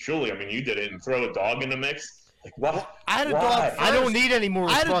 surely, I mean, you did it and throw a dog in the mix. Like, what? I had a Why? dog first. I don't need any more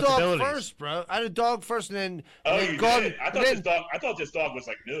I had a responsibilities. dog first, bro. I had a dog first, and then Oh, and then you gone- did? I and thought this dog was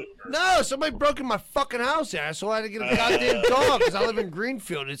like new. No, somebody broke in my fucking house, asshole. I had to get a goddamn dog because I live in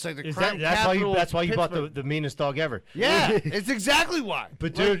Greenfield. It's like the Is crime that's capital. why you bought Pittsburgh. the meanest dog ever. Yeah, it's exactly why.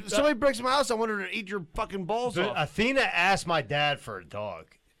 But, Like, dude, somebody breaks in my house, I want her to eat your fucking balls But off. Athena asked my dad for a dog.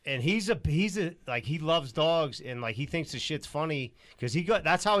 And he's a like he loves dogs and like he thinks the shit's funny because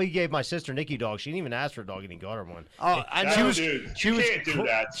that's how he gave my sister Nikki dog. She didn't even ask for a dog and he got her one. Oh, I know. You can't do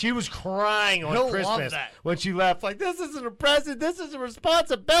that. She was crying on He'll love Christmas that. when she left. Like, this isn't a present. This is a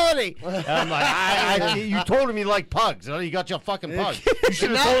responsibility. And I'm like, you told him you like pugs. You got your fucking pug. You should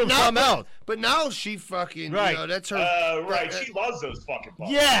have told him something else. But now she fucking, Right. you know, that's her. Right. She loves those fucking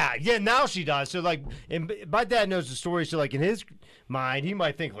bugs. Yeah, now she does. So, like, and my dad knows the story. So, like, in his mind, he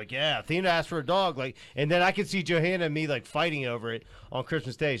might think, like, yeah, Athena asked for a dog. Like, and then I could see Johanna and me, like, fighting over it on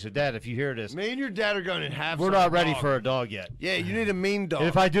Christmas Day. So, Dad, if you hear this, Me and your dad are going to have we're some not ready dog. for a dog yet. Yeah, you need a mean dog. And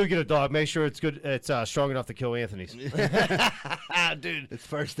if I do get a dog, make sure it's good. It's strong enough to kill Anthony's. Dude, It's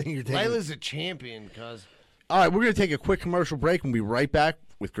first thing you're taking. Layla's a champion, cuz. All right, we're going to take a quick commercial break and we'll be right back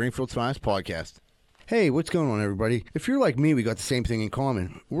with Greenfield's Finest Podcast. Hey, what's going on, everybody? If you're like me, we got the same thing in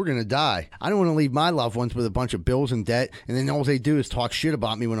common. We're going to die. I don't want to leave my loved ones with a bunch of bills and debt, and then all they do is talk shit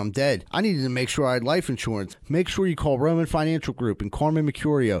about me when I'm dead. I needed to make sure I had life insurance. Make sure you call Roman Financial Group and Carmen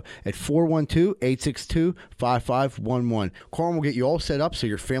Mercurio at 412-862-5511. Carmen will get you all set up so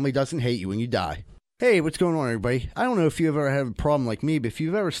your family doesn't hate you when you die. Hey, what's going on, everybody? I don't know if you've ever had a problem like me, but if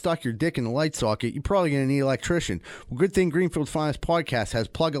you've ever stuck your dick in a light socket, you're probably going to need an electrician. Well, good thing Greenfield's Finest Podcast has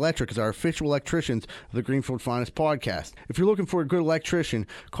Plug Electric as our official electricians of the Greenfield Finest Podcast. If you're looking for a good electrician,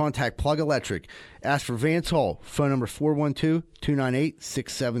 contact Plug Electric. Ask for Vance Hall. Phone number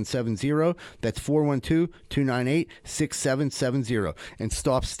 412-298-6770. That's 412-298-6770. And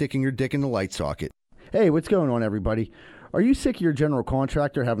stop sticking your dick in the light socket. Hey, what's going on, everybody? Are you sick of your general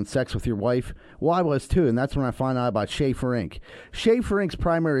contractor having sex with your wife? Well, I was too, and that's when I found out about Schaefer Inc. Schaefer Inc.'s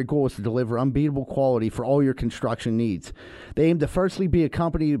primary goal is to deliver unbeatable quality for all your construction needs. They aim to firstly be a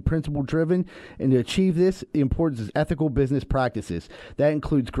company principle-driven, and to achieve this, the importance is ethical business practices. That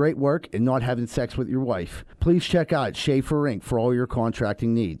includes great work and not having sex with your wife. Please check out Schaefer Inc. for all your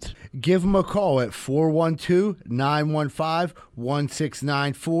contracting needs. Give them a call at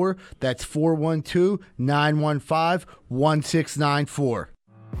 412-915-1694. That's 412-915-1694.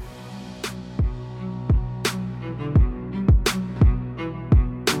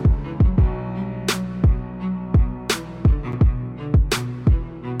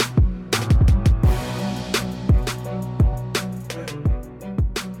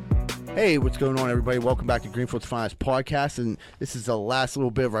 Hey, what's going on, everybody? Welcome back to Greenfield's Finest Podcast, and this is the last little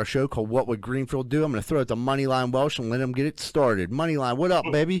bit of our show called What Would Greenfield Do? I'm going to throw it to Moneyline Welsh and let him get it started. Moneyline, what up,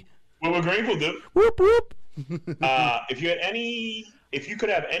 baby? What would Greenfield do? Whoop, whoop. If you could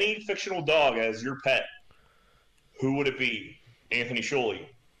have any fictional dog as your pet, who would it be? Anthony Shuley.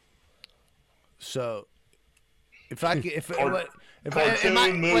 So, if I could,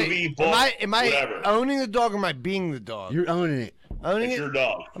 Cartoon, movie, book, am I whatever. owning the dog or am I being the dog? You're owning it. Owning It's it? your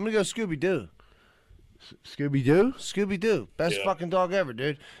dog. I'm going to go Scooby-Doo. Scooby-Doo? Scooby-Doo. Best Yeah. fucking dog ever,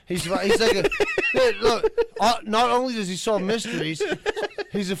 dude. He's like a... Dude, look, not only does he solve mysteries,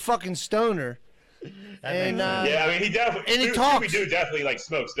 he's a fucking stoner. And, Yeah, I mean, he definitely. and he talks. Scooby-Doo definitely like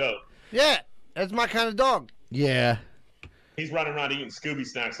smokes dope. yeah, that's my kind of dog. Yeah. He's running around eating Scooby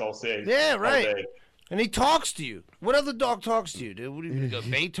snacks all day. Yeah, all right. day. And he talks to you. What other dog talks to you, dude? What do you go,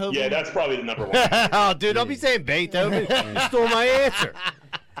 Beethoven? Yeah, that's probably the number one. Oh, dude, don't be saying Beethoven. You stole my answer.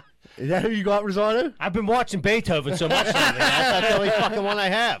 Is that who you got, Rosado? I've been watching Beethoven so much lately. That's the only fucking one I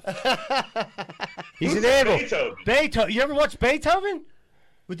have. He's an animal. Beethoven? Beethoven. You ever watch Beethoven?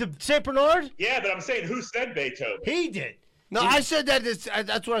 With the St. Bernard? Yeah, but I'm saying who said Beethoven? He did. No, I said that.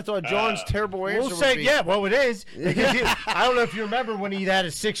 That's what I thought John's terrible answer We'll would say, be. yeah, well, it is. Because I don't know if you remember when he had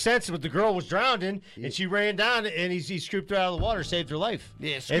his sixth sense, but the girl was drowning, and she ran down, and he scooped her out of the water, saved her life.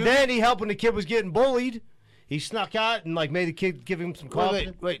 Yeah, and then he helped when the kid was getting bullied. He snuck out and like made the kid give him some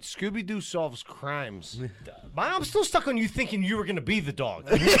coffee. Wait. Scooby-Doo solves crimes. I'm still stuck on you thinking you were going to be the dog.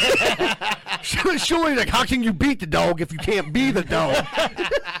 Surely, like, how can you beat the dog if you can't be the dog?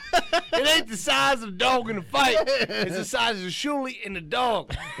 It ain't the size of the dog in the fight. It's the size of the Shuley and the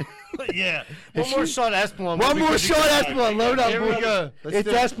dog. Yeah. One more shot at Espelon. One more shot, Espelon. Load up. Here we go. It's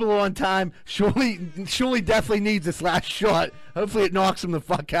Espelon time. Surely definitely needs this last shot. Hopefully it knocks him the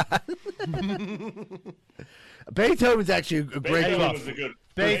fuck out. Beethoven's actually a great Beethoven flick. was a good.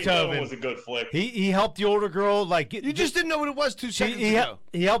 Beethoven. was a good flick. He helped the older girl like get, You just didn't know what it was 2 seconds ago.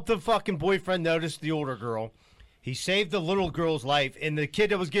 he helped the fucking boyfriend notice the older girl. He saved the little girl's life, and the kid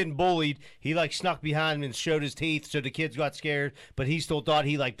that was getting bullied, he like snuck behind him and showed his teeth, so the kids got scared. But he still thought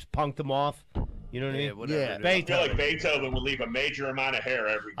he like punked them off. You know what I mean? whatever. Yeah. dude. I feel like Beethoven. Beethoven would leave a major amount of hair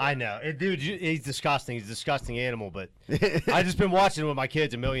every day. I know. Dude, he's disgusting. He's a disgusting animal, but I just been watching it with my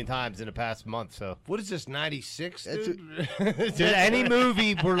kids a million times in the past month, so. What is this, 96, That's dude? Dude, any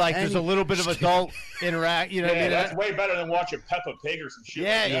movie where, like, there's a little bit of adult interact, you know what I Yeah, mean? that's way better than watching Peppa Pig or some shit.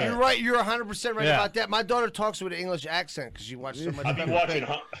 Yeah, like that. you're right. You're 100% right Yeah. about that. My daughter talks with an English accent because she watches so much. I'd be Peppa watching.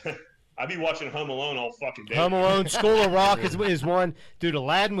 Pig. I'd be watching Home Alone all fucking day. Home Alone, School of Rock is one. Dude,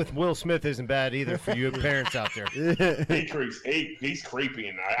 Aladdin with Will Smith isn't bad either for you parents out there. He's creepy,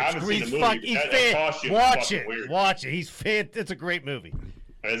 and I haven't seen the He's movie. fuck- but he's that fan- costume is Watch fucking it. weird. Watch it. He's fan. It's a great movie.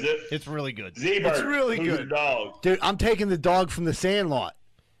 Is it? It's really good. Z-Bird, It's really who's good. your dog? Dude, I'm taking the dog from the Sandlot.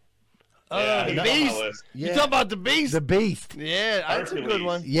 Yeah, he's on my Beast. list. You talking about the Beast? The Beast. Yeah, that's a good Hercules.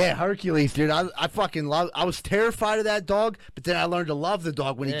 one. Yeah, Hercules, dude. I fucking love. I was terrified of that dog, but then I learned to love the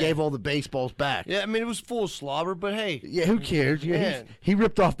dog when he Yeah. gave all the baseballs back. Yeah, I mean, it was full of slobber, but hey, Yeah, who cares? Yeah, Man. he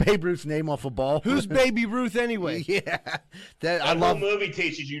ripped off Babe Ruth's name off a ball. who's Baby Ruth anyway? Yeah, that That I whole love. movie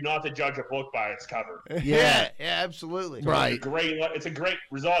teaches you not to judge a book by its cover. Yeah, yeah, absolutely. right. It's a great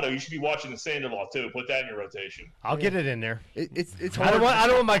risotto. You should be watching The Sandlot too. Put that in your rotation. I'll get it in there. It's I hard.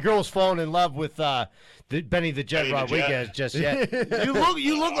 don't want my girls falling in love with Benny the Jet Benny the Rodriguez Jet. just yet.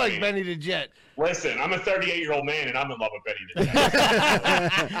 You look like Benny the Jet. Listen, I'm a 38-year-old man, and I'm in love with Benny the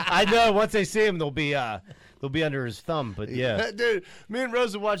Jet. I know. Once they see him, they'll be under his thumb. But yeah, Dude, me and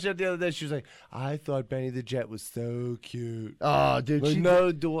Rosa watched that the other day. She was like, I thought Benny the Jet was so cute. Oh, dude, But she,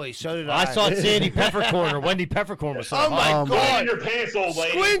 no doy. So did I. I saw Sandy Peppercorn or Wendy Peppercorn was so Oh, my hot. Put it in God. your pants, old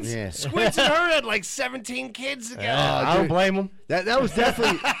lady. Squints, Yeah. Squints and her had like 17 kids together. Yeah, I dude. don't blame him. that was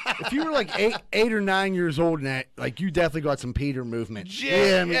definitely. If you were like eight or 9 years old, and that, like, you definitely got some Peter movement.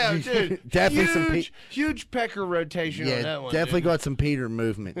 Yeah, I mean, yeah, you- dude. definitely some. Huge pecker rotation on Yeah, that one. definitely dude. got some Peter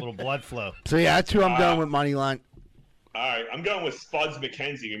movement. Little blood flow. So yeah, that's who I'm going with money line. All right, I'm going with Spuds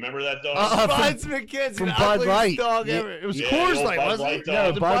McKenzie. Remember that dog? Spuds McKenzie, from the Bud ugliest Light. dog Yeah. ever. It was Yeah, Coors the old Light, Bud wasn't Light it? dog.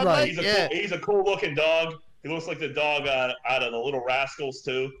 No, The Bud Light. Yeah. He's a cool looking dog. He looks like the dog out of the Little Rascals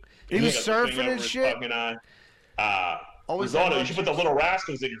too. He He's was got the thing surfing over and his shit? fucking eye. Always Risotto, had you should put the Little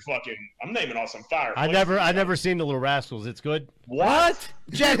Rascals in your fucking. I'm naming off some fire. I never seen the Little Rascals. It's good. What?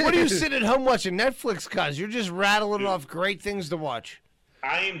 Jack, what are you sitting at home watching Netflix, cuz? You're just rattling off great things to watch.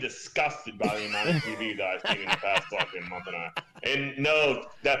 I am disgusted by the amount of TV that I've seen in the past fucking month and a half. And no,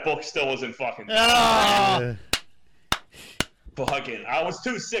 that book still isn't fucking. Uh, Fucking, I was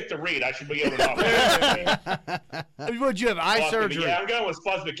too sick to read. I should be able to. What'd you have, eye Fucking, surgery? yeah, I'm going with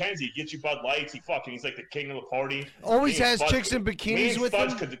Spuds McKenzie. He gets you Bud Lights. He's like the king of the party. Always Me and has Spuds chicks in me bikinis and with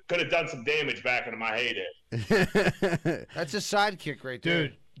Spuds him? could have done some damage back in my heyday. That's a sidekick right there.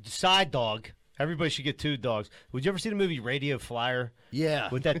 Dude, side dog. Everybody should get 2 dogs. Would you ever see the movie Radio Flyer? Yeah.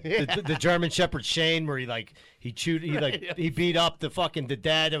 With that the German Shepherd Shane, where he beat up the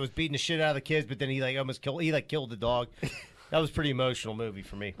dad that was beating the shit out of the kids, but then he almost killed the dog. That was a pretty emotional movie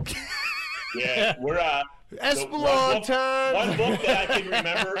for me. Yeah, we're Espelon time. One book that I can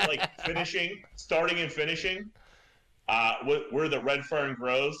remember, starting and finishing, were the Red Fern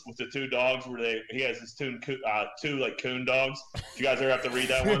Groves with the 2 dogs. He has his two coon dogs. Did you guys ever have to read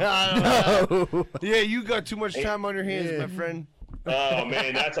that one? I don't know. No. Yeah, you got too much time on your hands, my friend. Oh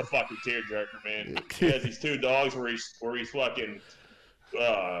man, that's a fucking tearjerker, man. He has these 2 dogs where he's fucking.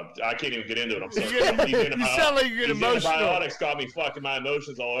 I can't even get into it. I'm sorry. You sound like you're getting These emotional. antibiotics got me fucking my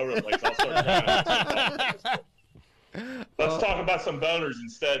emotions all over the place. I'll start crying. Let's talk about some boners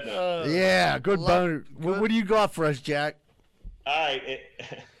instead now. Yeah, good boner. What do you got for us, Jack? All right,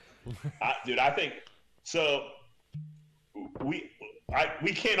 dude. I think so. We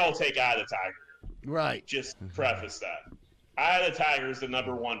can't all take Eye of the Tiger. Right. Just preface that. Eye of the Tiger is the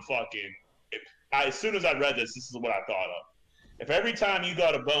 #1 fucking. As soon as I read this is what I thought of. If every time you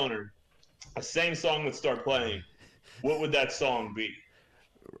got a boner, a same song would start playing, what would that song be?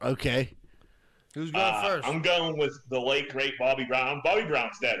 Okay. Who's going first? I'm going with the late great Bobby Brown. Bobby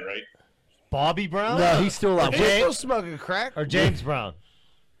Brown's dead, right? Bobby Brown? No, he's still alive. He's still smoking crack. Or James Brown?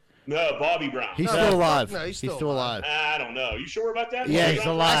 No, Bobby Brown. He's No, still alive. no, he's he's still still alive. I don't know. You sure about that? Yeah, Bobby He's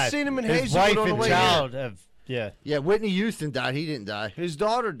Brown? alive. I seen him in His Hazelwood wife on the and way child have, yeah. Yeah, Whitney Houston died. He didn't die. His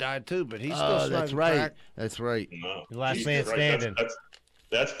daughter died too, but he's still Oh, smoking that's right. crack. That's right. No. Last Jesus man Christ, standing.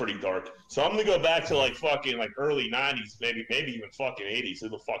 That's pretty dark. So I'm gonna go back to fucking early '90s, maybe even fucking '80s. Who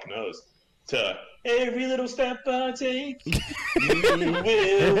the fuck knows? To every little step I take, you will be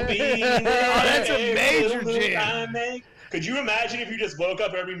there. that's a Every major little move jam. I make. Could you imagine if you just woke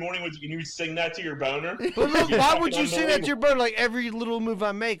up every morning and you would sing that to your boner? But look, You're why fucking would you say that to your unbelievable. brother? Like every little move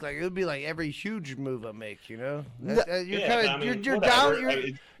I make, like it would be like every huge move I make. You know, you're Yeah, kind I of mean, you're whatever. down I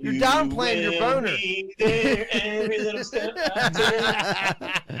mean, you're you downplaying your will boner. be there every little step I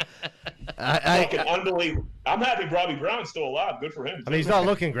take. Fucking unbelievable. I'm happy Bobby Brown's still alive. Good for him. I mean, he's not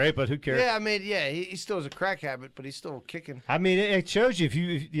looking great, but who cares? Yeah, I mean, he still has a crack habit, but he's still kicking. I mean, it shows you if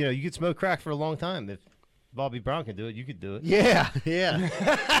you could smoke crack for a long time. If Bobby Brown can do it, you could do it. Yeah.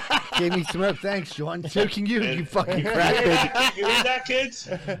 Gave me some up. Thanks, John. So can you, you fucking crackhead. You hear that, kids?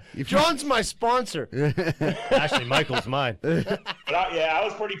 John's my sponsor. Actually, Michael's mine. But I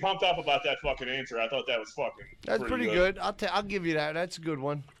was pretty pumped up about that fucking answer. I thought that was fucking. That's pretty good. I'll give you that. That's a good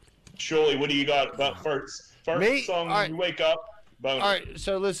one. Shirley, what do you got about first Me? song All right. you wake up? Boner. All right,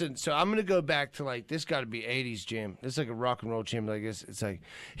 so listen. So I'm gonna go back to like this. Got to be '80s jam. This is like a rock and roll jam. Like this. It's like,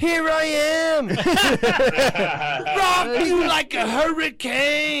 here I am, rock you like a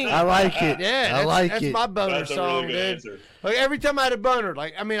hurricane. I like it. Yeah, I like that's it. my boner That's a song, really good dude. answer. Like every time I had a boner,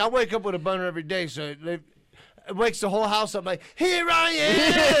 like I mean, I wake up with a boner every day, so it wakes the whole house up. Like, here I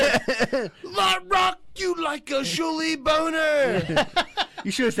am, rock you like a Shuli boner. You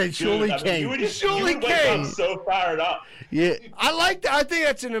should have said Dude, Shirley I mean, King. you would Shirley wake King. up so fired up. Yeah, I like that. I think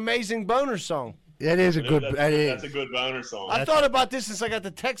that's an amazing boner song. that is a good. That's a good boner song. I thought about this since I got the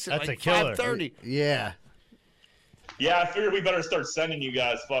text at That's like a killer. 5:30. Yeah. Yeah, I figured we better start sending you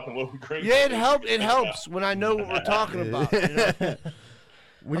guys fucking what we create. Yeah, it helps when I know what we're talking about. You know?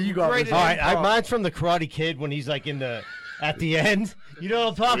 What do you got? great Mr. All right, improv. mine's from the Karate Kid when he's like at the end. You know what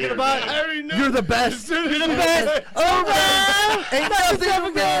I'm talking Weird, about? man. I already know. You're the best. You're the best. Ain't nothing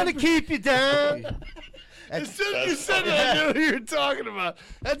ever gonna keep you down. As soon as you said it, I knew what you were talking about.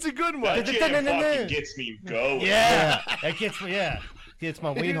 That's a good one. That jam fucking gets me going. Yeah, that gets me. Yeah, gets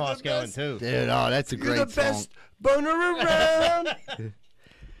my ween hoss the going best. too. Dude, oh, that's a You're great the song. best boner around.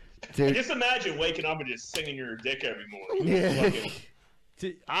 Dude. Just imagine waking up and just singing your dick every morning. Yeah. Fucking-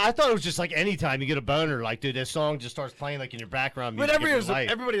 I thought it was just like anytime you get a boner, like dude, this song just starts playing like in your background But music. of your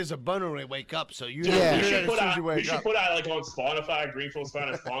life. everybody has a boner when they wake up, so you Yeah. hear We that should as put soon as out, you we wake should up. put out like on Spotify, Greenfield's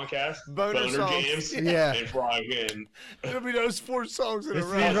Finest podcast, Boner songs. Jams, Yeah. and fucking. It'll be those 4 songs in a These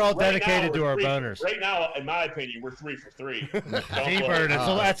row. are all Right dedicated now, to our we're boners. Right now, in my opinion, we're 3 for 3. T-Bird,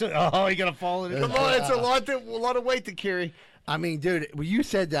 that's you gonna fall in it. Come on, it's a lot of weight to carry. I mean, dude, when you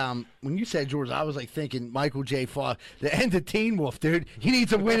said George, I was like thinking Michael J. Fox, the end of Teen Wolf, dude. He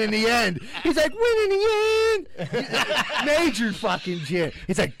needs a win in the end. He's like, win in the end. Major fucking jam.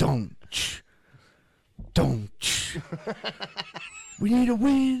 He's like, don't. We need a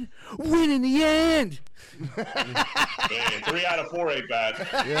win in the end. Man, 3 out of 4 ain't bad.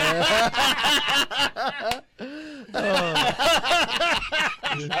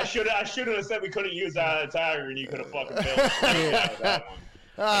 I should have said we couldn't use that Tiger, and you could have fucking built that one.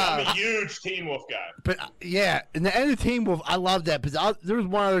 I'm a huge Teen Wolf guy. But yeah, in the end of Teen Wolf, I love that. Because there was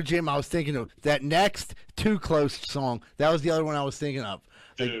one other jam I was thinking of. That next Too Close song. That was the other one I was thinking of.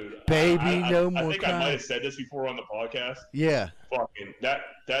 Like, Dude, baby, no more I think I crying. might have said this before on the podcast. Yeah. Fucking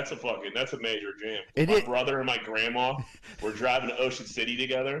that's a major jam. It My is- brother and my grandma were driving to Ocean City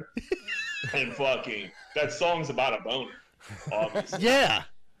together, and fucking that song's about a boner, obviously. Yeah.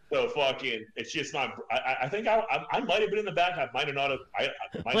 So fucking, it's just my. I think I might have been in the back. I might have not have. I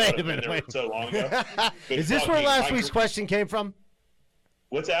might Wait not a have minute, been there wait. so long ago. But Is this where fucking last my week's question came from?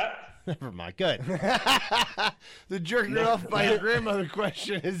 What's that? Never mind. Good. The jerking off by your grandmother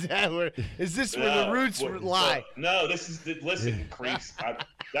question is this where the roots lie? No, this is listen, creeps.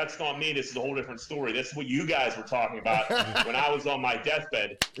 That's not me. This is a whole different story. This is what you guys were talking about when I was on my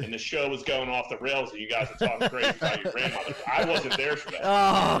deathbed and the show was going off the rails and you guys were talking crazy about your grandmother. I wasn't there for that.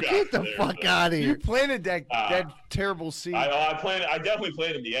 Oh, You guys get the were there fuck for that. out of You here. planted that terrible seed. I definitely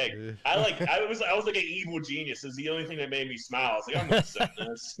planted the egg. I was like an evil genius. It's the only thing that made me smile. I was like, I'm not saying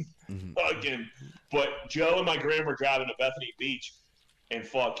this. Fucking, but Joe and my grand were driving to Bethany Beach, and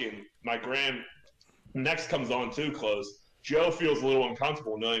fucking my grand next comes on Too Close. Joe feels a little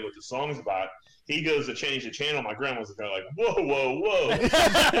uncomfortable knowing what the song's about. He goes to change the channel. My grandma was like, whoa.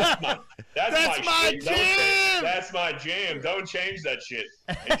 That's my my shit. jam! That's my jam. Don't change that shit.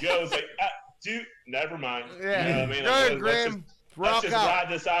 And Joe's like, dude, never mind. Yeah. You know what I mean? Go ahead, Graham. Let's Rock just out. ride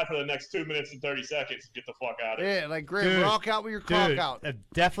this out for the next 2 minutes and 30 seconds and get the fuck out of here. Yeah, like Graham, Dude. rock out with your clock Dude, out.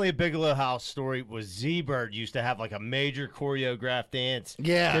 definitely a Bigelow House story was Z-Bird used to have like a major choreographed dance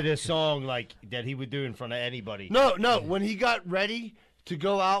Yeah. to this song like that he would do in front of anybody. No, when he got ready to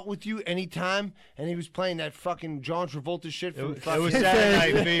go out with you anytime, and he was playing that fucking John Travolta shit from It fucking was Saturday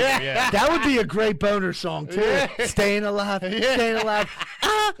Night Fever, yeah. That would be a great boner song too. Staying alive, staying alive.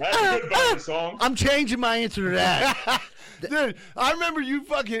 That's a good Boner song. I'm changing my answer to that. Dude, I remember you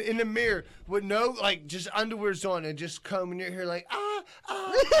fucking in the mirror with no, like, just underwears on and just combing your hair like,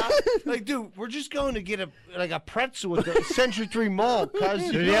 like, dude, we're just going to get a pretzel at the Century 3 Mall.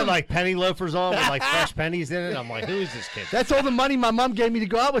 Dude, he had like penny loafers on with like fresh pennies in it. I'm like, who is this kid? That's all the money my mom gave me to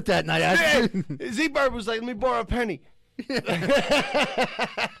go out with that night. Z-Bird was like, let me borrow a penny.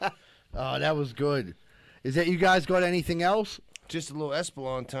 Oh, that was good. Is that you guys got anything else? Just a little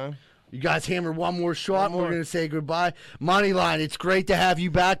Espelon time. You guys hammer one more shot. One more. We're going to say goodbye. Moneyline, it's great to have you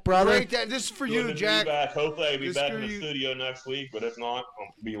back, brother. Great, this is for Good you, to Jack. Be back. Hopefully, I'll be This back for in the you. studio next week. But if not,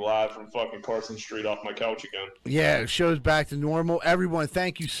 I'll be live from fucking Carson Street off my couch again. Yeah, the show's back to normal. Everyone,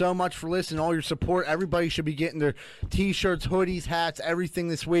 thank you so much for listening, all your support. Everybody should be getting their T-shirts, hoodies, hats, everything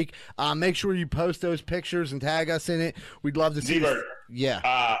this week. Make sure you post those pictures and tag us in it. We'd love to see Z-Bird,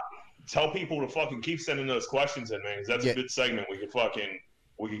 Yeah. tell people to fucking keep sending those questions in, man, because that's Yeah. a good segment. We could fucking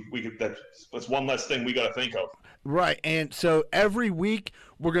we could that's one less thing we got to think of. Right, and so every week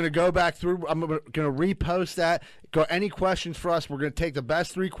we're going to go back through. I'm going to repost that. Got any questions for us? We're going to take the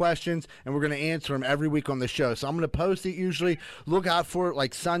best 3 questions and we're going to answer them every week on the show. So I'm going to post it usually. Look out for it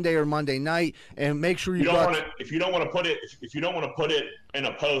like Sunday or Monday night, and make sure you If you don't want to put it in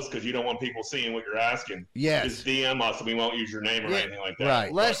a post because you don't want people seeing what you're asking, Yes. just DM us and we won't use your name or Yeah, anything like that.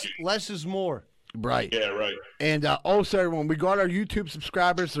 right. Less is more. Right. Yeah, right. And also, everyone, we got our YouTube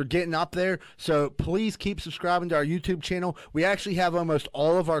subscribers. They're getting up there. So please keep subscribing to our YouTube channel. We actually have almost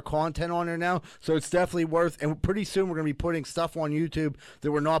all of our content on there now. So it's definitely worth. And pretty soon we're going to be putting stuff on YouTube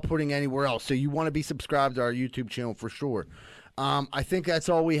that we're not putting anywhere else. So you want to be subscribed to our YouTube channel for sure. I think that's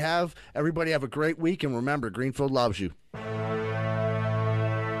all we have. Everybody have a great week. And remember, Greenfield loves you.